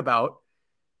to think about.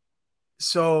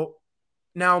 So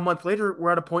now a month later,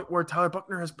 we're at a point where Tyler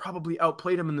Buchner has probably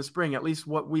outplayed him in the spring, at least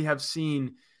what we have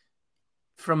seen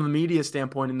from the media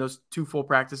standpoint in those 2 full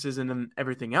practices and then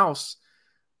everything else.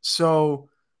 So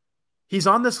he's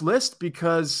on this list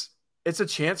because it's a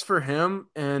chance for him,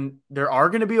 and there are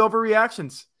going to be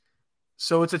overreactions.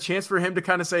 So it's a chance for him to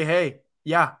kind of say, hey,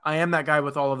 yeah, I am that guy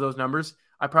with all of those numbers.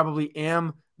 I probably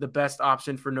am the best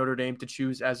option for Notre Dame to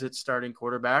choose as its starting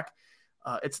quarterback.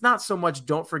 It's not so much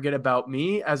don't forget about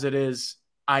me as it is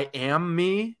I am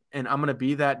me, and I'm going to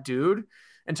be that dude.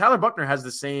 And Tyler Buchner has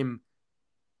the same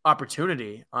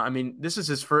opportunity. I mean, this is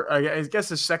his first, I guess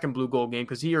his second blue gold game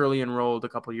because he early enrolled a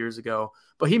couple years ago,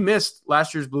 but he missed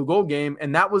last year's blue gold game.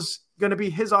 And that was going to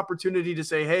be his opportunity to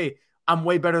say, hey, I'm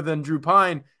way better than Drew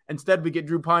Pine. Instead, we get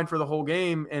Drew Pine for the whole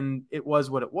game, and it was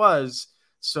what it was.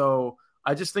 So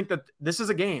I just think that this is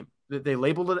a game, that they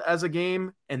labeled it as a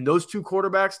game, and those 2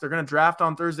 quarterbacks they're going to draft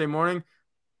on Thursday morning,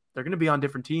 they're going to be on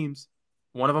different teams.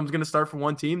 One of them is going to start for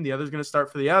one team. The other is going to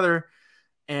start for the other.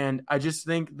 And I just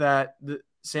think that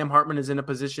Sam Hartman is in a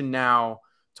position now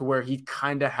to where he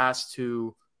kind of has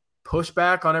to push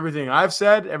back on everything I've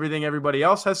said, everything everybody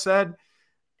else has said,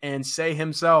 and say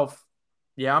himself,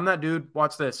 yeah, I'm that dude.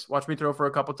 Watch this. Watch me throw for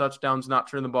a couple touchdowns, not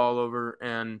turn the ball over,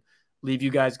 and leave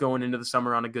you guys going into the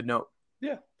summer on a good note.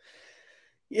 Yeah.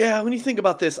 Yeah, when you think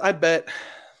about this, I bet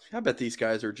these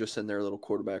guys are just in their little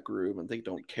quarterback room and they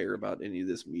don't care about any of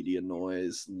this media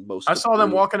noise. I saw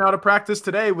them walking out of practice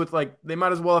today with they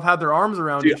might as well have had their arms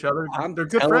around each other. They're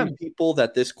good friends. People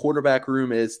that this quarterback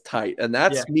room is tight, and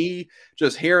that's me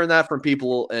just hearing that from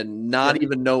people and not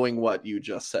even knowing what you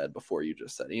just said before you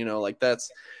just said it. That's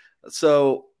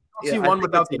so. You don't see one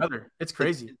without the other. It's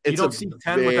crazy. You don't see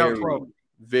 10 without 12.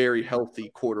 Very healthy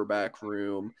quarterback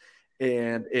room.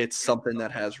 And it's something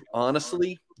that has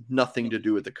honestly nothing to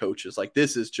do with the coaches.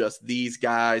 This is just these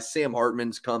guys. Sam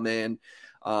Hartman's come in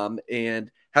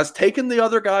and has taken the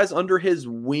other guys under his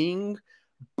wing,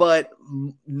 but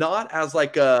not as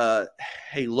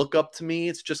hey, look up to me.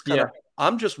 It's just kind of,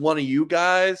 I'm just one of you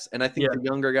guys. And I think the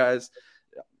younger guys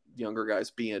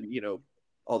being,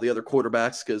 all the other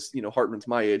quarterbacks, because, Hartman's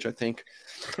my age, I think,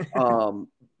 and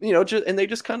they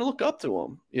just kind of look up to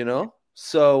him,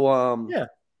 So,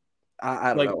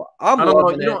 I don't know. I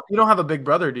don't know. You don't have a big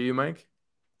brother, do you, Mike?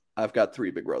 I've got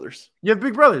 3 big brothers. You have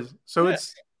big brothers, so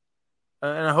it's.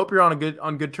 And I hope you're on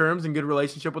good terms and good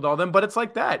relationship with all them. But it's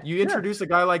like that. You introduce a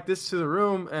guy like this to the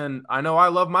room, and I know I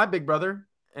love my big brother,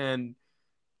 and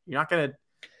you're not gonna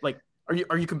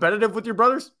Are you competitive with your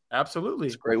brothers? Absolutely,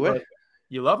 it's a great way. But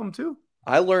you love them too.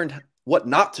 I learned what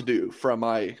not to do from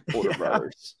my older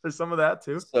brothers. There's some of that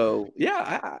too. So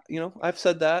I've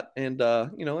said that, and I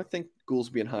think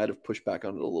Goolsby and Hyde have pushed back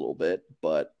on it a little bit,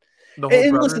 but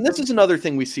listen, this is another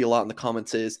thing we see a lot in the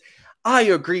comments is, I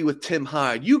agree with Tim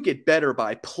Hyde. You get better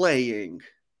by playing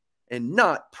and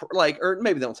not or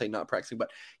maybe they don't say not practicing, but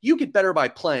you get better by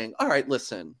playing. All right,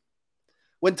 listen,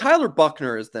 when Tyler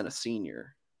Buchner is then a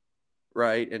senior,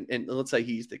 right? And let's say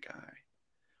he's the guy,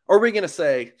 are we going to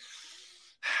say,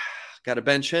 got to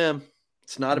bench him?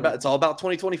 It's all about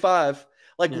 2025.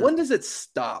 When does it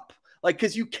stop?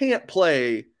 Because you can't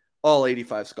play all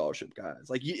 85 scholarship guys.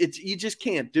 Like you just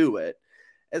can't do it,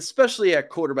 especially at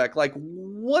quarterback. Like,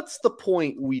 what's the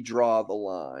point we draw the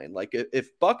line? Like,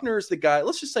 if Buckner is the guy,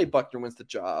 let's just say Buckner wins the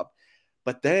job,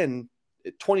 but then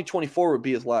 2024 would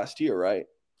be his last year, right?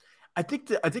 I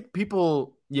think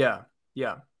people, yeah.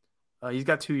 He's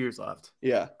got 2 years left.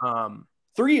 Yeah.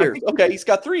 3 years. Okay, he's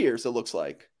got 3 years, it looks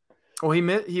like. Well, he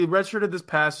redshirted this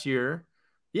past year.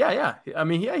 Yeah. I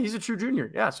mean, he's a true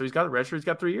junior. Yeah, so he's got a redshirt. He's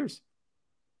got 3 years.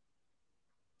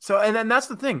 So, and then that's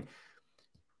the thing.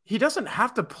 He doesn't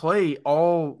have to play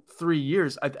all 3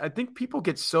 years. I think people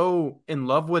get so in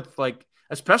love with, like,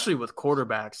 especially with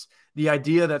quarterbacks, the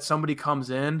idea that somebody comes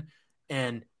in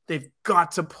and they've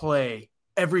got to play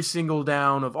every single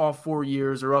down of all 4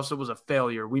 years or else it was a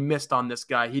failure. We missed on this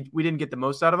guy. We didn't get the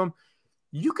most out of him.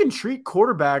 You can treat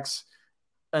quarterbacks,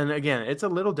 and again, it's a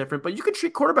little different, but you can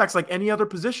treat quarterbacks like any other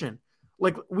position.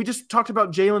 Like we just talked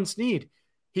about Jalen Sneed.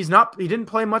 He didn't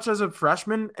play much as a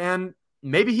freshman, and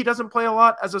maybe he doesn't play a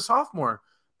lot as a sophomore.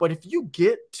 But if you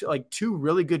get to like 2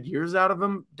 really good years out of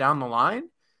him down the line,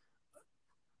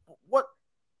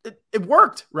 it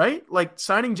worked, right? Like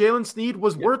signing Jalen Sneed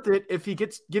was worth it if he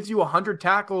gives you 100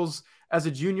 tackles as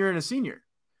a junior and a senior.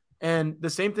 And the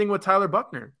same thing with Tyler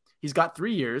Buckner. He's got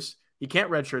 3 years. He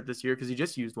can't redshirt this year because he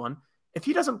just used one. If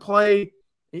he doesn't play,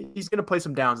 he's going to play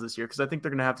some downs this year because I think they're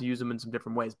going to have to use him in some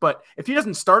different ways. But if he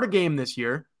doesn't start a game this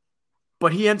year,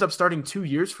 but he ends up starting 2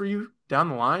 years for you down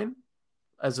the line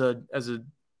as I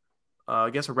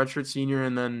guess a redshirt senior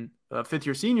and then a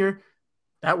fifth-year senior,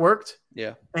 that worked.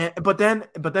 Yeah. But then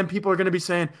people are going to be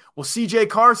saying, well, CJ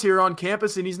Carr's here on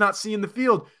campus and he's not seeing the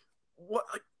field. What?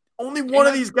 Like, only one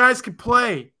of these guys could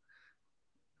play.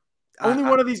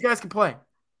 One of these guys can play.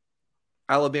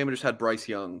 Alabama just had Bryce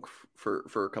Young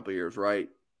for a couple of years, right?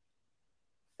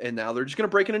 And now they're just going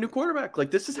to break in a new quarterback. Like,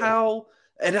 this is how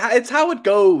 – and it's how it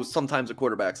goes sometimes at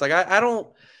quarterbacks. Like,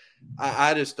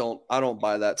 I just don't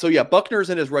buy that. So, yeah, Buckner's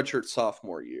in his redshirt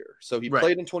sophomore year. So, he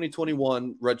played in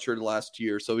 2021, redshirt last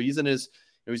year. So, he's in his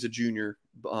 – he's a junior,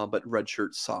 but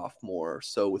redshirt sophomore.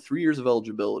 So, with 3 years of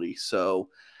eligibility. So,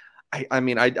 I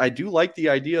mean, I do like the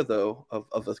idea, though,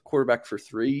 of a quarterback for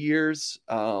 3 years.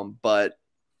 But,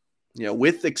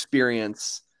 with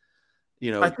experience,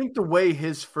 I think the way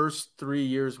his first 3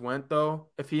 years went, though,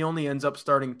 if he only ends up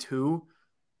starting 2,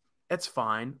 it's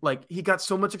fine. Like, he got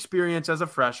so much experience as a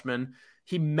freshman.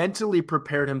 He mentally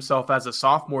prepared himself as a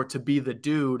sophomore to be the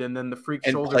dude, and then the freak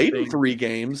shoulder played thing. In 3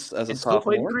 games as a sophomore.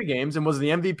 Still played in 3 games and was the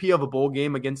MVP of a bowl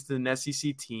game against an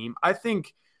SEC team. I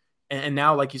think, and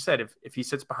now, like you said, if he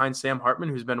sits behind Sam Hartman,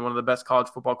 who's been one of the best college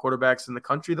football quarterbacks in the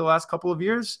country the last couple of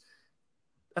years,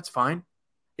 that's fine.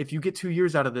 If you get 2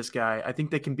 years out of this guy, I think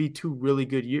they can be 2 really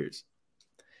good years.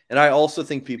 And I also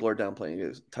think people are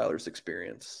downplaying Tyler's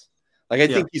experience. Like, I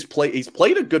think he's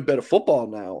played a good bit of football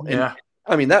now. And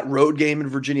I mean, that road game in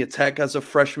Virginia Tech as a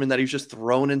freshman that he's just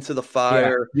thrown into the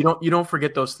fire. Yeah. You don't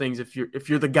forget those things if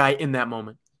you're the guy in that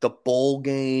moment. The bowl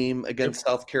game against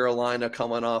South Carolina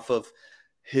coming off of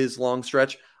his long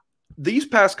stretch. These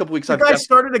past couple weeks, the guy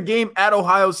started a game at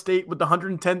Ohio State with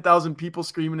 110,000 people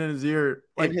screaming in his ear.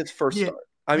 Like, in his first start.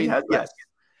 I mean, yes.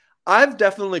 I've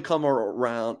definitely come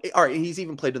around. All right, he's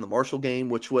even played in the Marshall game,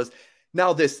 which was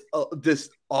now this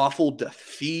awful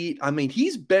defeat. I mean,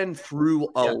 he's been through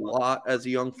a lot as a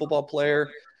young football player.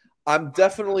 I'm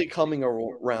definitely coming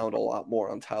around a lot more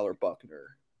on Tyler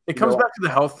Buckner. It comes back to the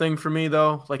health thing for me,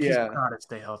 though. Like, he's got to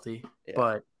stay healthy. Yeah.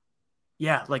 But,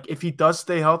 yeah, like, if he does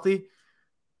stay healthy,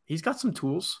 he's got some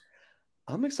tools.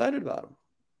 I'm excited about him.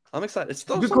 I'm excited. It's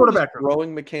still good quarterback.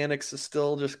 Throwing mechanics is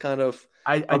still just kind of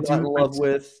I'm in love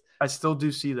with. I still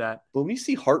do see that. But when you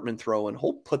see Hartman throwing,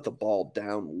 he'll put the ball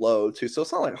down low too. So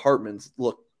it's not like Hartman's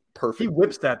look perfect. He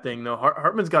whips that thing though.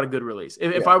 Hartman's got a good release.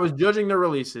 If I was judging the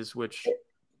releases, which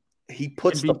he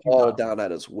puts the ball down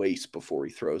at his waist before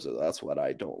he throws it. That's what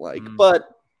I don't like. But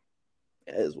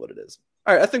it is what it is.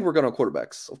 All right, I think we're going on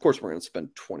quarterbacks. Of course, we're going to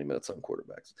spend 20 minutes on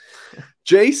quarterbacks.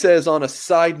 Jay says, on a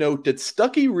side note, did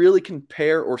Stuckey really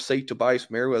compare or say Tobias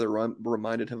Merriweather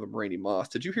reminded him of Randy Moss?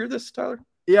 Did you hear this, Tyler?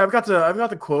 Yeah, I've got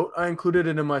the quote. I included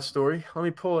it in my story. Let me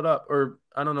pull it up. Or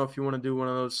I don't know if you want to do one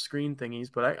of those screen thingies,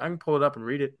 but I can pull it up and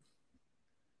read it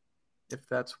if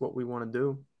that's what we want to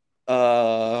do.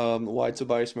 Why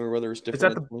Tobias Merriweather is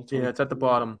different? It's at the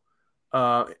bottom. You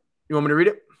want me to read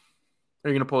it? Or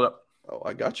are you going to pull it up? Oh,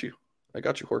 I got you,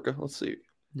 Horka. Let's see.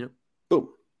 Yep. Boom.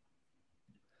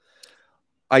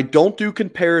 I don't do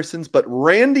comparisons, but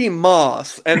Randy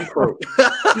Moss, end quote.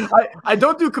 I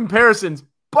don't do comparisons,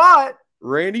 but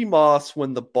Randy Moss,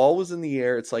 when the ball was in the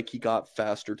air, it's like he got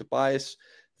faster. Tobias,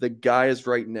 the guy is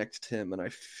right next to him, and I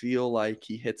feel like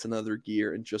he hits another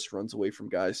gear and just runs away from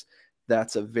guys.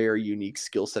 that's a very unique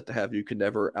skill set to have. You can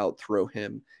never outthrow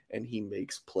him, and he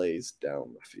makes plays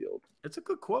down the field. It's a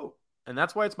good quote, and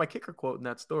that's why it's my kicker quote in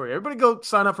that story. Everybody go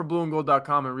sign up for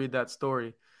blueandgold.com and read that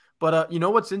story. But you know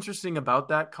what's interesting about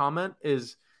that comment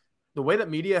is the way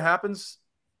that media happens.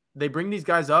 They bring these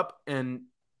guys up, and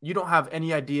you don't have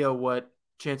any idea what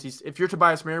Chancey's – if you're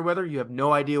Tobias Merriweather, you have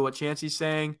no idea what Chancey's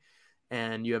saying,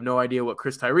 and you have no idea what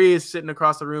Chris Tyree is sitting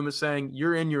across the room is saying.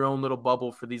 You're in your own little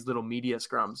bubble for these little media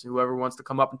scrums. Whoever wants to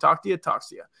come up and talk to you, talks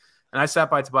to you. And I sat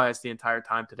by Tobias the entire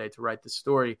time today to write this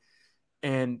story,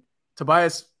 and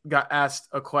Tobias got asked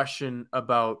a question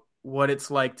about what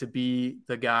it's like to be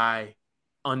the guy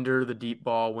under the deep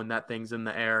ball when that thing's in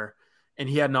the air. And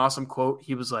he had an awesome quote.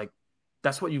 He was like,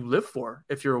 that's what you live for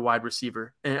if you're a wide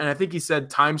receiver. And I think he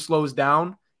said time slows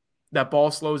down, that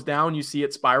ball slows down, you see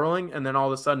it spiraling, and then all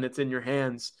of a sudden it's in your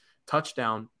hands,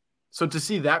 touchdown. So to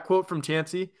see that quote from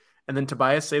Chancey and then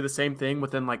Tobias say the same thing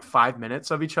within like 5 minutes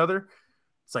of each other,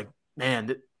 it's like,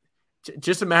 man,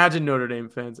 just imagine Notre Dame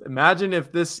fans. Imagine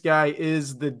if this guy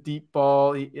is the deep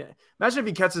ball. Imagine if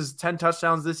he catches 10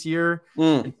 touchdowns this year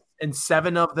and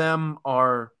 7 of them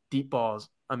are deep balls.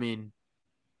 I mean,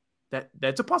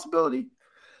 that's a possibility.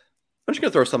 I'm just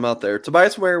going to throw some out there.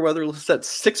 Tobias Merriweather is at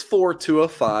 6'4",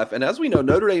 205. And as we know,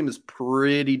 Notre Dame is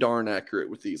pretty darn accurate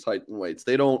with these height and weights.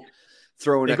 They don't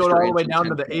throw an They extra go all the inch way in down to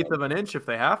 10 the pounds. eighth of an inch if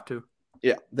they have to.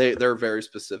 Yeah, they're very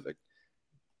specific.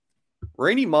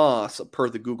 Randy Moss, per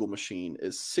the Google machine,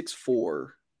 is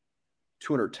 6'4",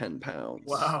 210 pounds.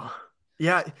 Wow.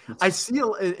 Yeah, I see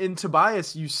in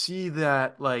Tobias, you see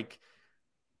that like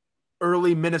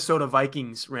early Minnesota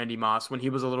Vikings Randy Moss when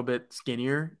he was a little bit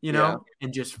skinnier,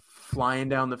 and just flying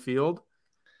down the field.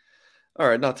 All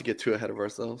right, not to get too ahead of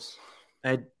ourselves.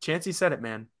 Chancey said it,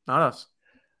 man, not us.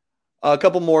 A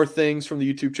couple more things from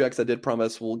the YouTube checks. I did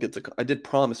promise we'll get to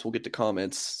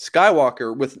comments.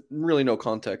 Skywalker, with really no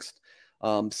context,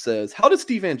 says, "How did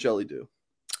Steve Angeli do?"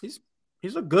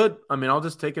 He's looked good. I mean, I'll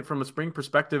just take it from a spring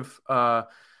perspective. Mike,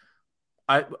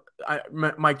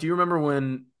 do you remember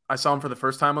when I saw him for the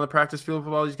first time on the practice field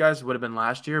with all these guys? It would have been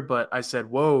last year, but I said,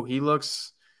 "Whoa, he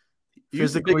looks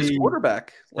physically the biggest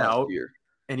quarterback last year,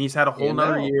 and he's had a whole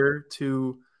nother year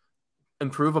to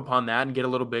improve upon that and get a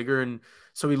little bigger." And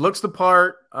so he looks the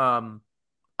part.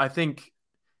 I think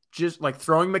just like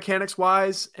throwing mechanics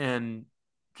wise and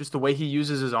just the way he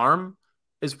uses his arm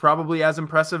is probably as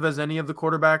impressive as any of the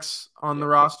quarterbacks on the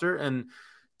roster, and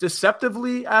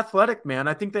deceptively athletic, man.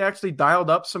 I think they actually dialed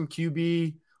up some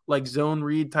QB like zone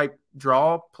read type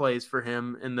draw plays for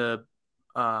him in the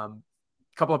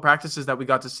couple of practices that we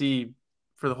got to see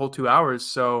for the whole 2 hours.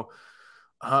 So,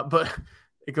 but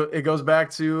it goes back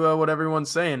to what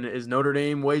everyone's saying. Is Notre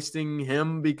Dame wasting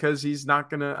him because he's not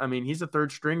going to – I mean, he's a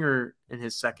third stringer in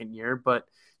his second year, but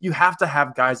you have to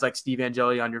have guys like Steve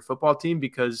Angeli on your football team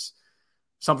because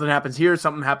something happens here,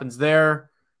 something happens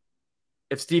there.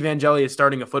 If Steve Angeli is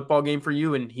starting a football game for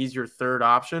you and he's your third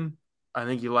option, I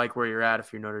think you like where you're at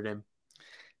if you're Notre Dame.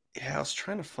 Yeah, I was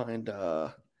trying to find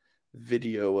a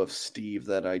video of Steve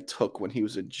that I took when he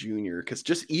was a junior, because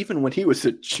just even when he was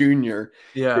a junior,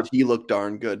 he looked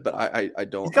darn good. But I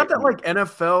don't. He's got that like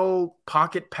NFL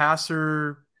pocket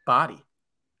passer body.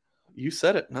 You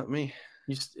said it, not me.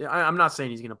 I'm not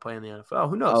saying he's going to play in the NFL.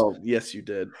 Who knows? Oh, yes, you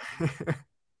did.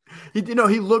 He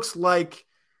looks like,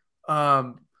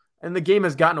 and the game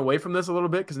has gotten away from this a little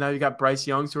bit because now you got Bryce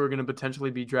Youngs who are going to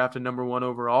potentially be drafted number 1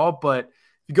 overall. But if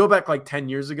you go back like 10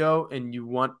 years ago and you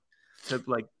want to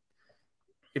like,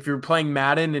 if you're playing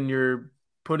Madden and you're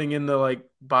putting in the like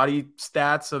body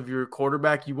stats of your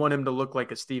quarterback, you want him to look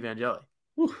like a Steve Angeli.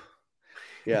 Whew.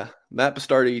 Yeah, Matt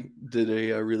Bastardi did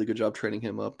a really good job training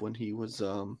him up when he was,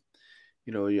 a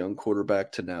young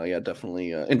quarterback to now. Yeah,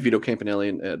 definitely. And Vito Campanelli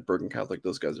and at Bergen Catholic,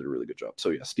 those guys did a really good job.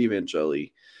 So yeah, Steve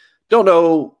Angeli. Don't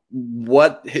know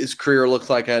what his career looks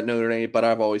like at Notre Dame, but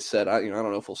I've always said I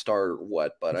don't know if he'll start or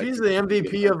what. But if he's the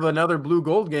MVP of another blue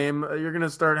gold game, you're going to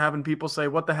start having people say,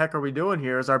 "What the heck are we doing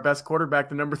here? Is our best quarterback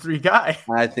the number 3 guy?"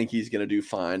 I think he's going to do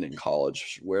fine in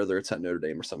college, whether it's at Notre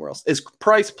Dame or somewhere else. Is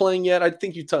Price playing yet? I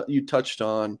think you touched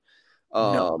on,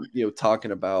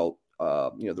 talking about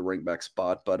the running back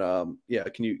spot, but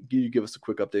can you give us a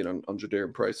quick update on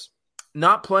Jadarian Price?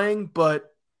 Not playing, but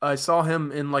I saw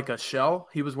him in like a shell.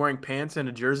 He was wearing pants and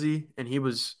a jersey, and he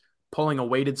was pulling a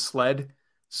weighted sled.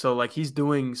 So like he's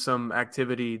doing some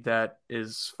activity that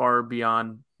is far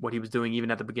beyond what he was doing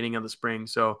even at the beginning of the spring.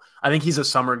 So I think he's a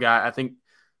summer guy. I think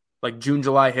like June,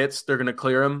 July hits, they're going to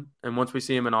clear him. And once we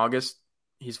see him in August,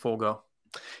 he's full go.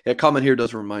 Yeah, comment here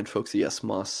does remind folks, yes,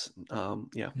 Moss. Well,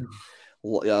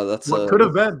 yeah, that's what could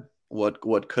have been.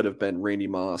 what could have been Randy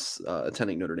Moss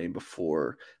attending Notre Dame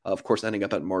before, of course, ending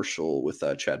up at Marshall with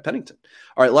Chad Pennington.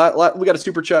 All right, we got a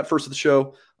super chat first of the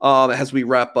show as we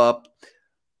wrap up.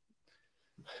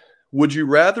 Would you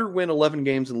rather win 11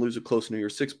 games and lose a close New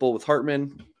Year's Six bowl with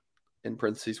Hartman, in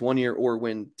parentheses 1 year, or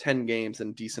win 10 games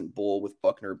and decent bowl with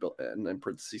Buckner, and in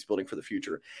parentheses building for the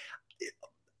future?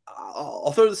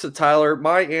 I'll throw this to Tyler.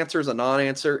 My answer is a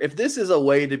non-answer. If this is a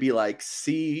way to be like,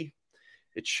 see,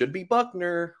 it should be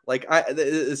Buckner. Like,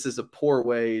 this is a poor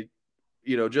way,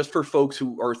 just for folks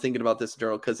who are thinking about this in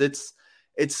general, because it's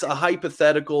a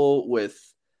hypothetical with,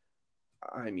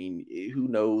 who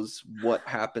knows what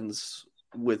happens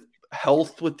with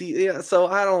health with so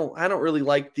I don't really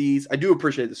like these. I do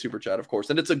appreciate the super chat, of course,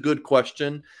 and it's a good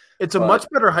question. It's a much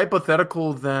better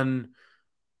hypothetical than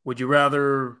would you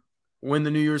rather win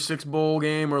the New Year's Six bowl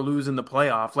game or lose in the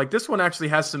playoff. Like, this one actually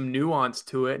has some nuance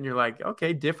to it, and you're like,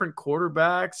 okay, different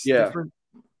quarterbacks, different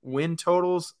win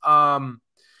totals. So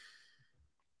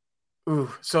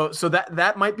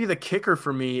that might be the kicker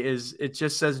for me. Is it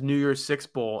just says New Year's Six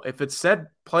bowl? If it said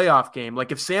playoff game,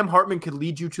 like if Sam Hartman could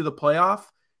lead you to the playoff,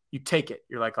 you take it.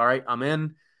 You're like, all right, I'm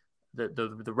in.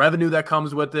 The revenue that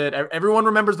comes with it. Everyone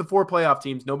remembers the 4 playoff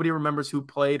teams. Nobody remembers who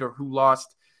played or who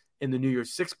lost in the New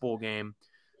Year's Six bowl game.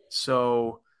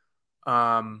 So,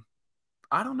 I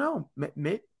don't know.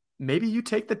 Maybe you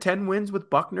take the 10 wins with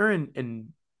Buckner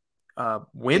and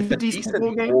win the decent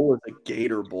bowl game. Bowl is a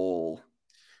Gator Bowl.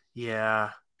 Yeah.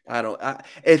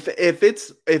 If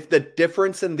the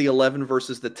difference in the 11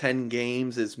 versus the 10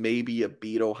 games is maybe you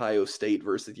beat Ohio State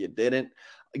versus you didn't,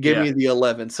 give me the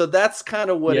 11. So that's kind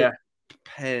of what it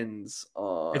depends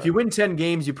on. If you win 10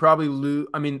 games, you probably lose.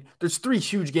 There's 3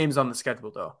 huge games on the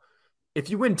schedule though. If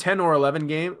you win 10 or 11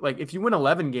 games, like if you win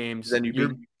 11 games, then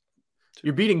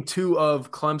you're beating 2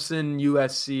 of Clemson,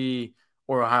 USC,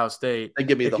 or Ohio State. They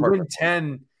give me if you win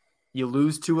 10, you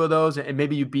lose 2 of those, and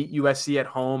maybe you beat USC at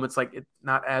home. It's like it's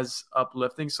not as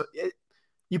uplifting. So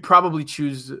you probably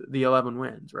choose the 11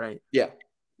 wins, right? Yeah.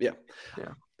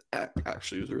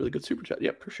 Actually, it was a really good super chat. Yeah,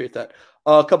 appreciate that.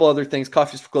 A couple other things.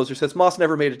 Coffees for Closer says Moss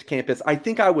never made it to campus. I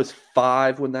think I was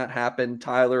 5 when that happened.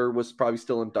 Tyler was probably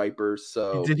still in diapers.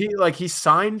 So did he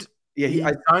signed? Yeah, he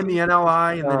signed the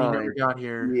NLI and then he never got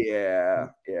here.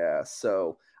 Yeah.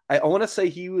 So I want to say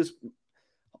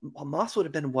Moss would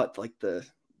have been what, like the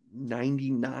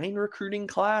 99 recruiting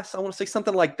class? I want to say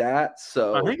something like that.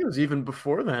 So I think it was even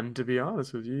before then, to be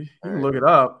honest with you. You can look it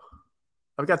up.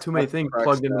 I've got too many things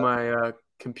plugged into my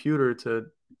computer to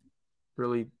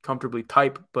really comfortably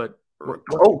type, but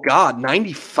oh god,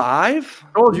 95?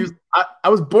 I told you I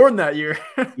was born that year.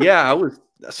 Yeah, I was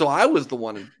the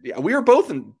one. Yeah, we were both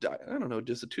in, I don't know,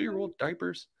 just a 2-year-old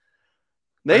diapers.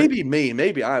 Maybe me,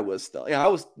 maybe I was still. Yeah, I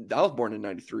was born in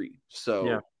 93. So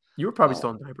yeah, you were probably still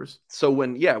in diapers. So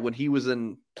when he was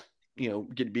in,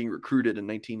 being recruited in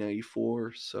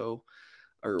 1994. So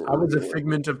I was a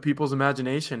figment of people's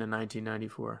imagination in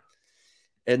 1994.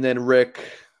 And then Rick,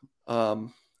 my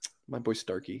boy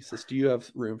Starkey, says, "Do you have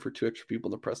room for 2 extra people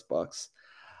in the press box?"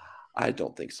 I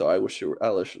don't think so. I wish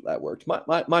that worked.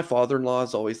 My father-in-law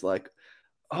is always like,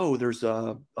 "Oh, there's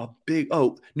a big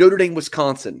Notre Dame,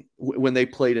 Wisconsin when they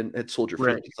played at Soldier Field."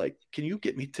 Right. It's like, can you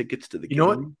get me tickets to the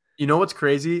game? You know what's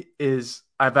crazy is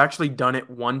I've actually done it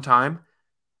one time.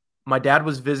 My dad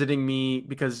was visiting me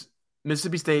because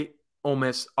Mississippi State, Ole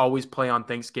Miss always play on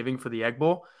Thanksgiving for the Egg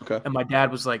Bowl. Okay. And my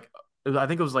dad was like, I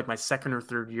think it was like my 2nd or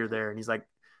 3rd year there. And he's like,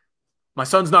 my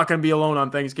son's not going to be alone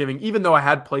on Thanksgiving, even though I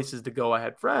had places to go. I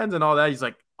had friends and all that. He's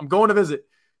like, I'm going to visit.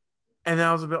 And then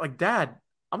I was a bit like, Dad,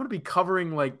 I'm going to be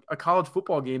covering like a college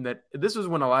football game this was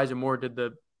when Elijah Moore did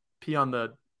the pee on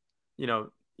the,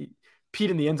 peed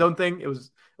in the end zone thing. It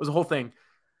was a whole thing.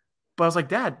 But I was like,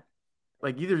 Dad,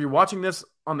 like either you're watching this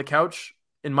on the couch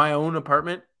in my own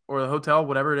apartment or the hotel,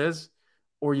 whatever it is,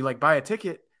 or you like buy a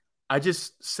ticket. I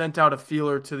just sent out a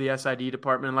feeler to the SID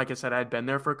department. And like I said, I had been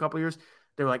there for a couple of years.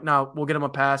 They were like, no, we'll get him a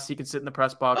pass. He can sit in the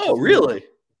press box. Oh, really?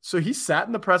 So he sat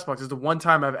in the press box. It's the one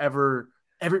time I've ever,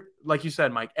 like you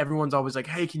said, Mike, everyone's always like,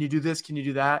 hey, can you do this? Can you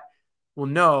do that? Well,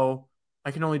 no,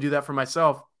 I can only do that for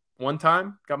myself. One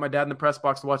time, got my dad in the press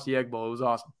box to watch the Egg Bowl. It was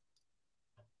awesome.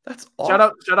 That's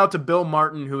awesome. Shout out to Bill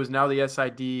Martin, who is now the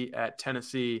SID at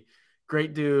Tennessee.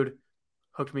 Great dude.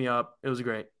 Hooked me up. It was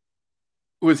great.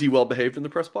 Was he well behaved in the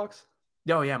press box?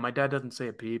 Oh, yeah. My dad doesn't say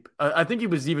a peep. I think he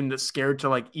was even scared to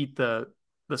like eat the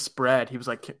spread. He was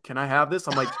like, can I have this?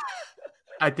 I'm like,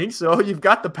 I think so. You've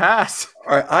got the pass.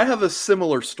 All right. I have a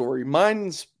similar story.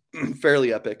 Mine's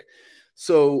fairly epic.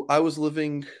 So I was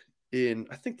living in,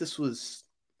 I think it was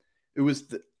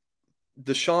the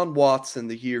Deshaun Watson,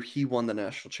 the year he won the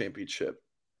national championship.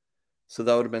 So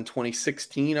that would have been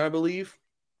 2016, I believe.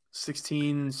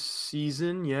 16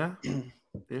 season, yeah.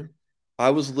 Yeah.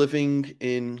 I was living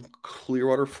in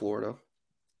Clearwater, Florida,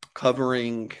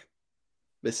 covering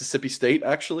Mississippi State,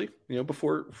 actually,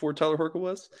 before Tyler Horka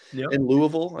was. Yep. In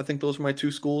Louisville. I think those were my two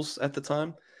schools at the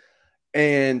time.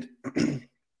 And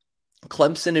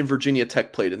Clemson and Virginia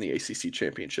Tech played in the ACC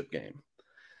championship game.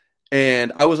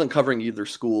 And I wasn't covering either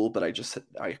school, but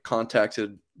I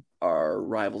contacted our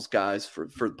rivals guys for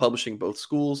publishing both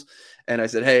schools. And I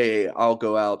said, hey, I'll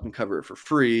go out and cover it for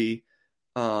free.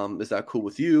 Is that cool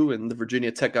with you? And the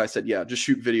Virginia Tech guy said, yeah, just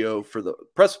shoot video for the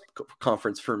press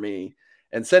conference for me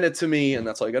and send it to me. And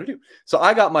that's all you got to do. So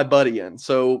I got my buddy in.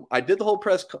 So I did the whole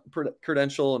press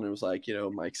credential, and it was like,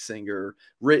 Mike Singer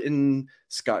written,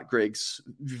 Scott Griggs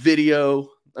video.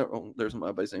 Oh, there's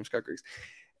my buddy's name, Scott Griggs.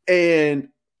 And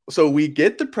so we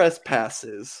get the press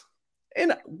passes,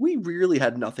 and we really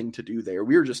had nothing to do there.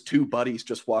 We were just two buddies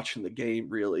just watching the game,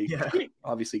 really. Yeah. We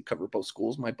obviously cover both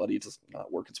schools. My buddy does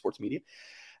not work in sports media.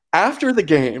 After the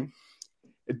game,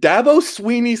 Dabo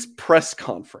Sweeney's press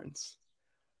conference.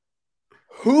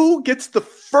 Who gets the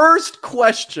first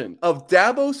question of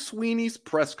Dabo Sweeney's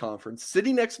press conference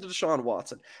sitting next to Deshaun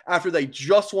Watson after they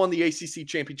just won the ACC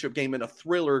championship game in a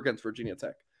thriller against Virginia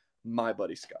Tech? My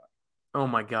buddy Scott. Oh,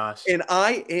 my gosh. And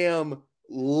I am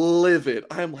livid.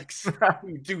 I'm like,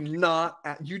 you do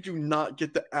not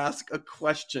get to ask a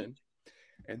question.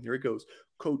 And there it goes.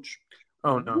 Coach,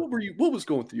 oh no, what was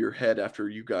going through your head after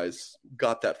you guys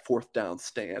got that fourth down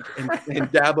stand? And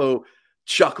Dabo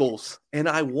chuckles, and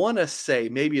I want to say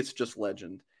maybe it's just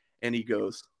legend, and he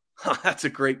goes, that's a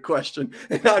great question.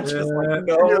 And I'm just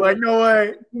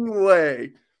no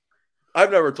way.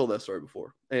 I've never told that story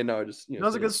before, and now I just that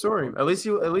was a good story. At least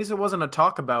it wasn't a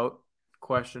talk about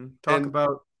question.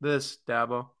 About this,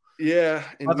 Dabo. Yeah,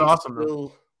 and that's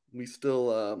awesome. We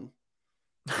still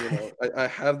I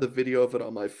have the video of it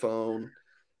on my phone.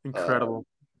 Incredible.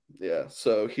 Yeah.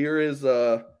 So here is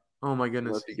oh my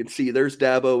goodness. If you can see, there's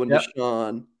Dabo and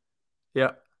Deshaun.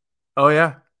 Yeah. Oh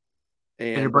yeah.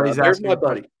 And your buddy's there's my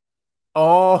buddy.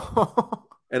 Oh.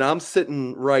 And I'm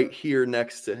sitting right here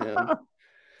next to him.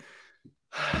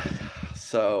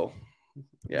 So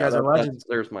yeah,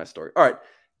 there's my story. All right.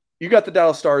 You got the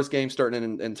Dallas Stars game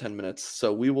starting in 10 minutes.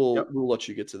 So we'll let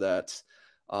you get to that.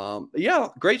 Yeah,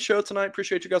 great show tonight.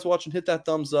 Appreciate you guys watching. Hit that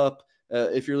thumbs up.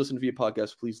 If you're listening via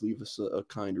podcast, please leave us a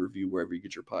kind review wherever you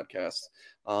get your podcasts.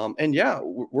 And yeah,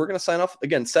 we're going to sign off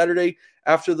again Saturday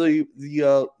after the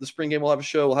spring game. We'll have a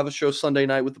show. We'll have a show Sunday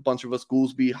night with a bunch of us,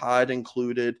 Goolsby, Hyde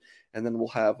included. And then we'll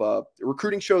have a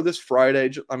recruiting show this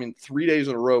Friday. 3 days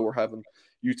in a row, we're having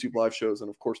YouTube live shows and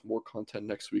of course more content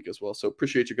next week as well. So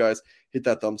appreciate you guys. Hit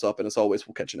that thumbs up. And as always,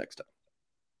 we'll catch you next time.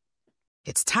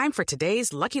 It's time for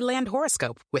today's Lucky Land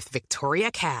horoscope with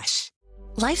Victoria Cash.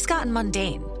 Life's gotten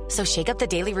mundane, so shake up the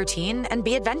daily routine and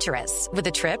be adventurous with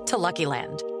a trip to Lucky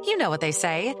Land. You know what they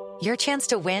say, your chance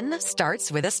to win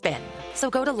starts with a spin. So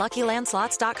go to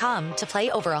LuckyLandSlots.com to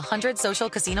play over 100 social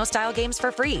casino-style games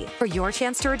for free for your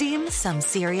chance to redeem some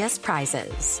serious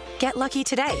prizes. Get lucky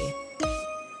today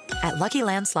at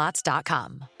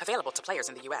LuckyLandSlots.com. Available to players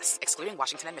in the U.S., excluding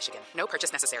Washington and Michigan. No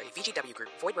purchase necessary. VGW Group.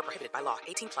 Void where prohibited by law.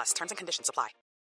 18+. Terms and conditions apply.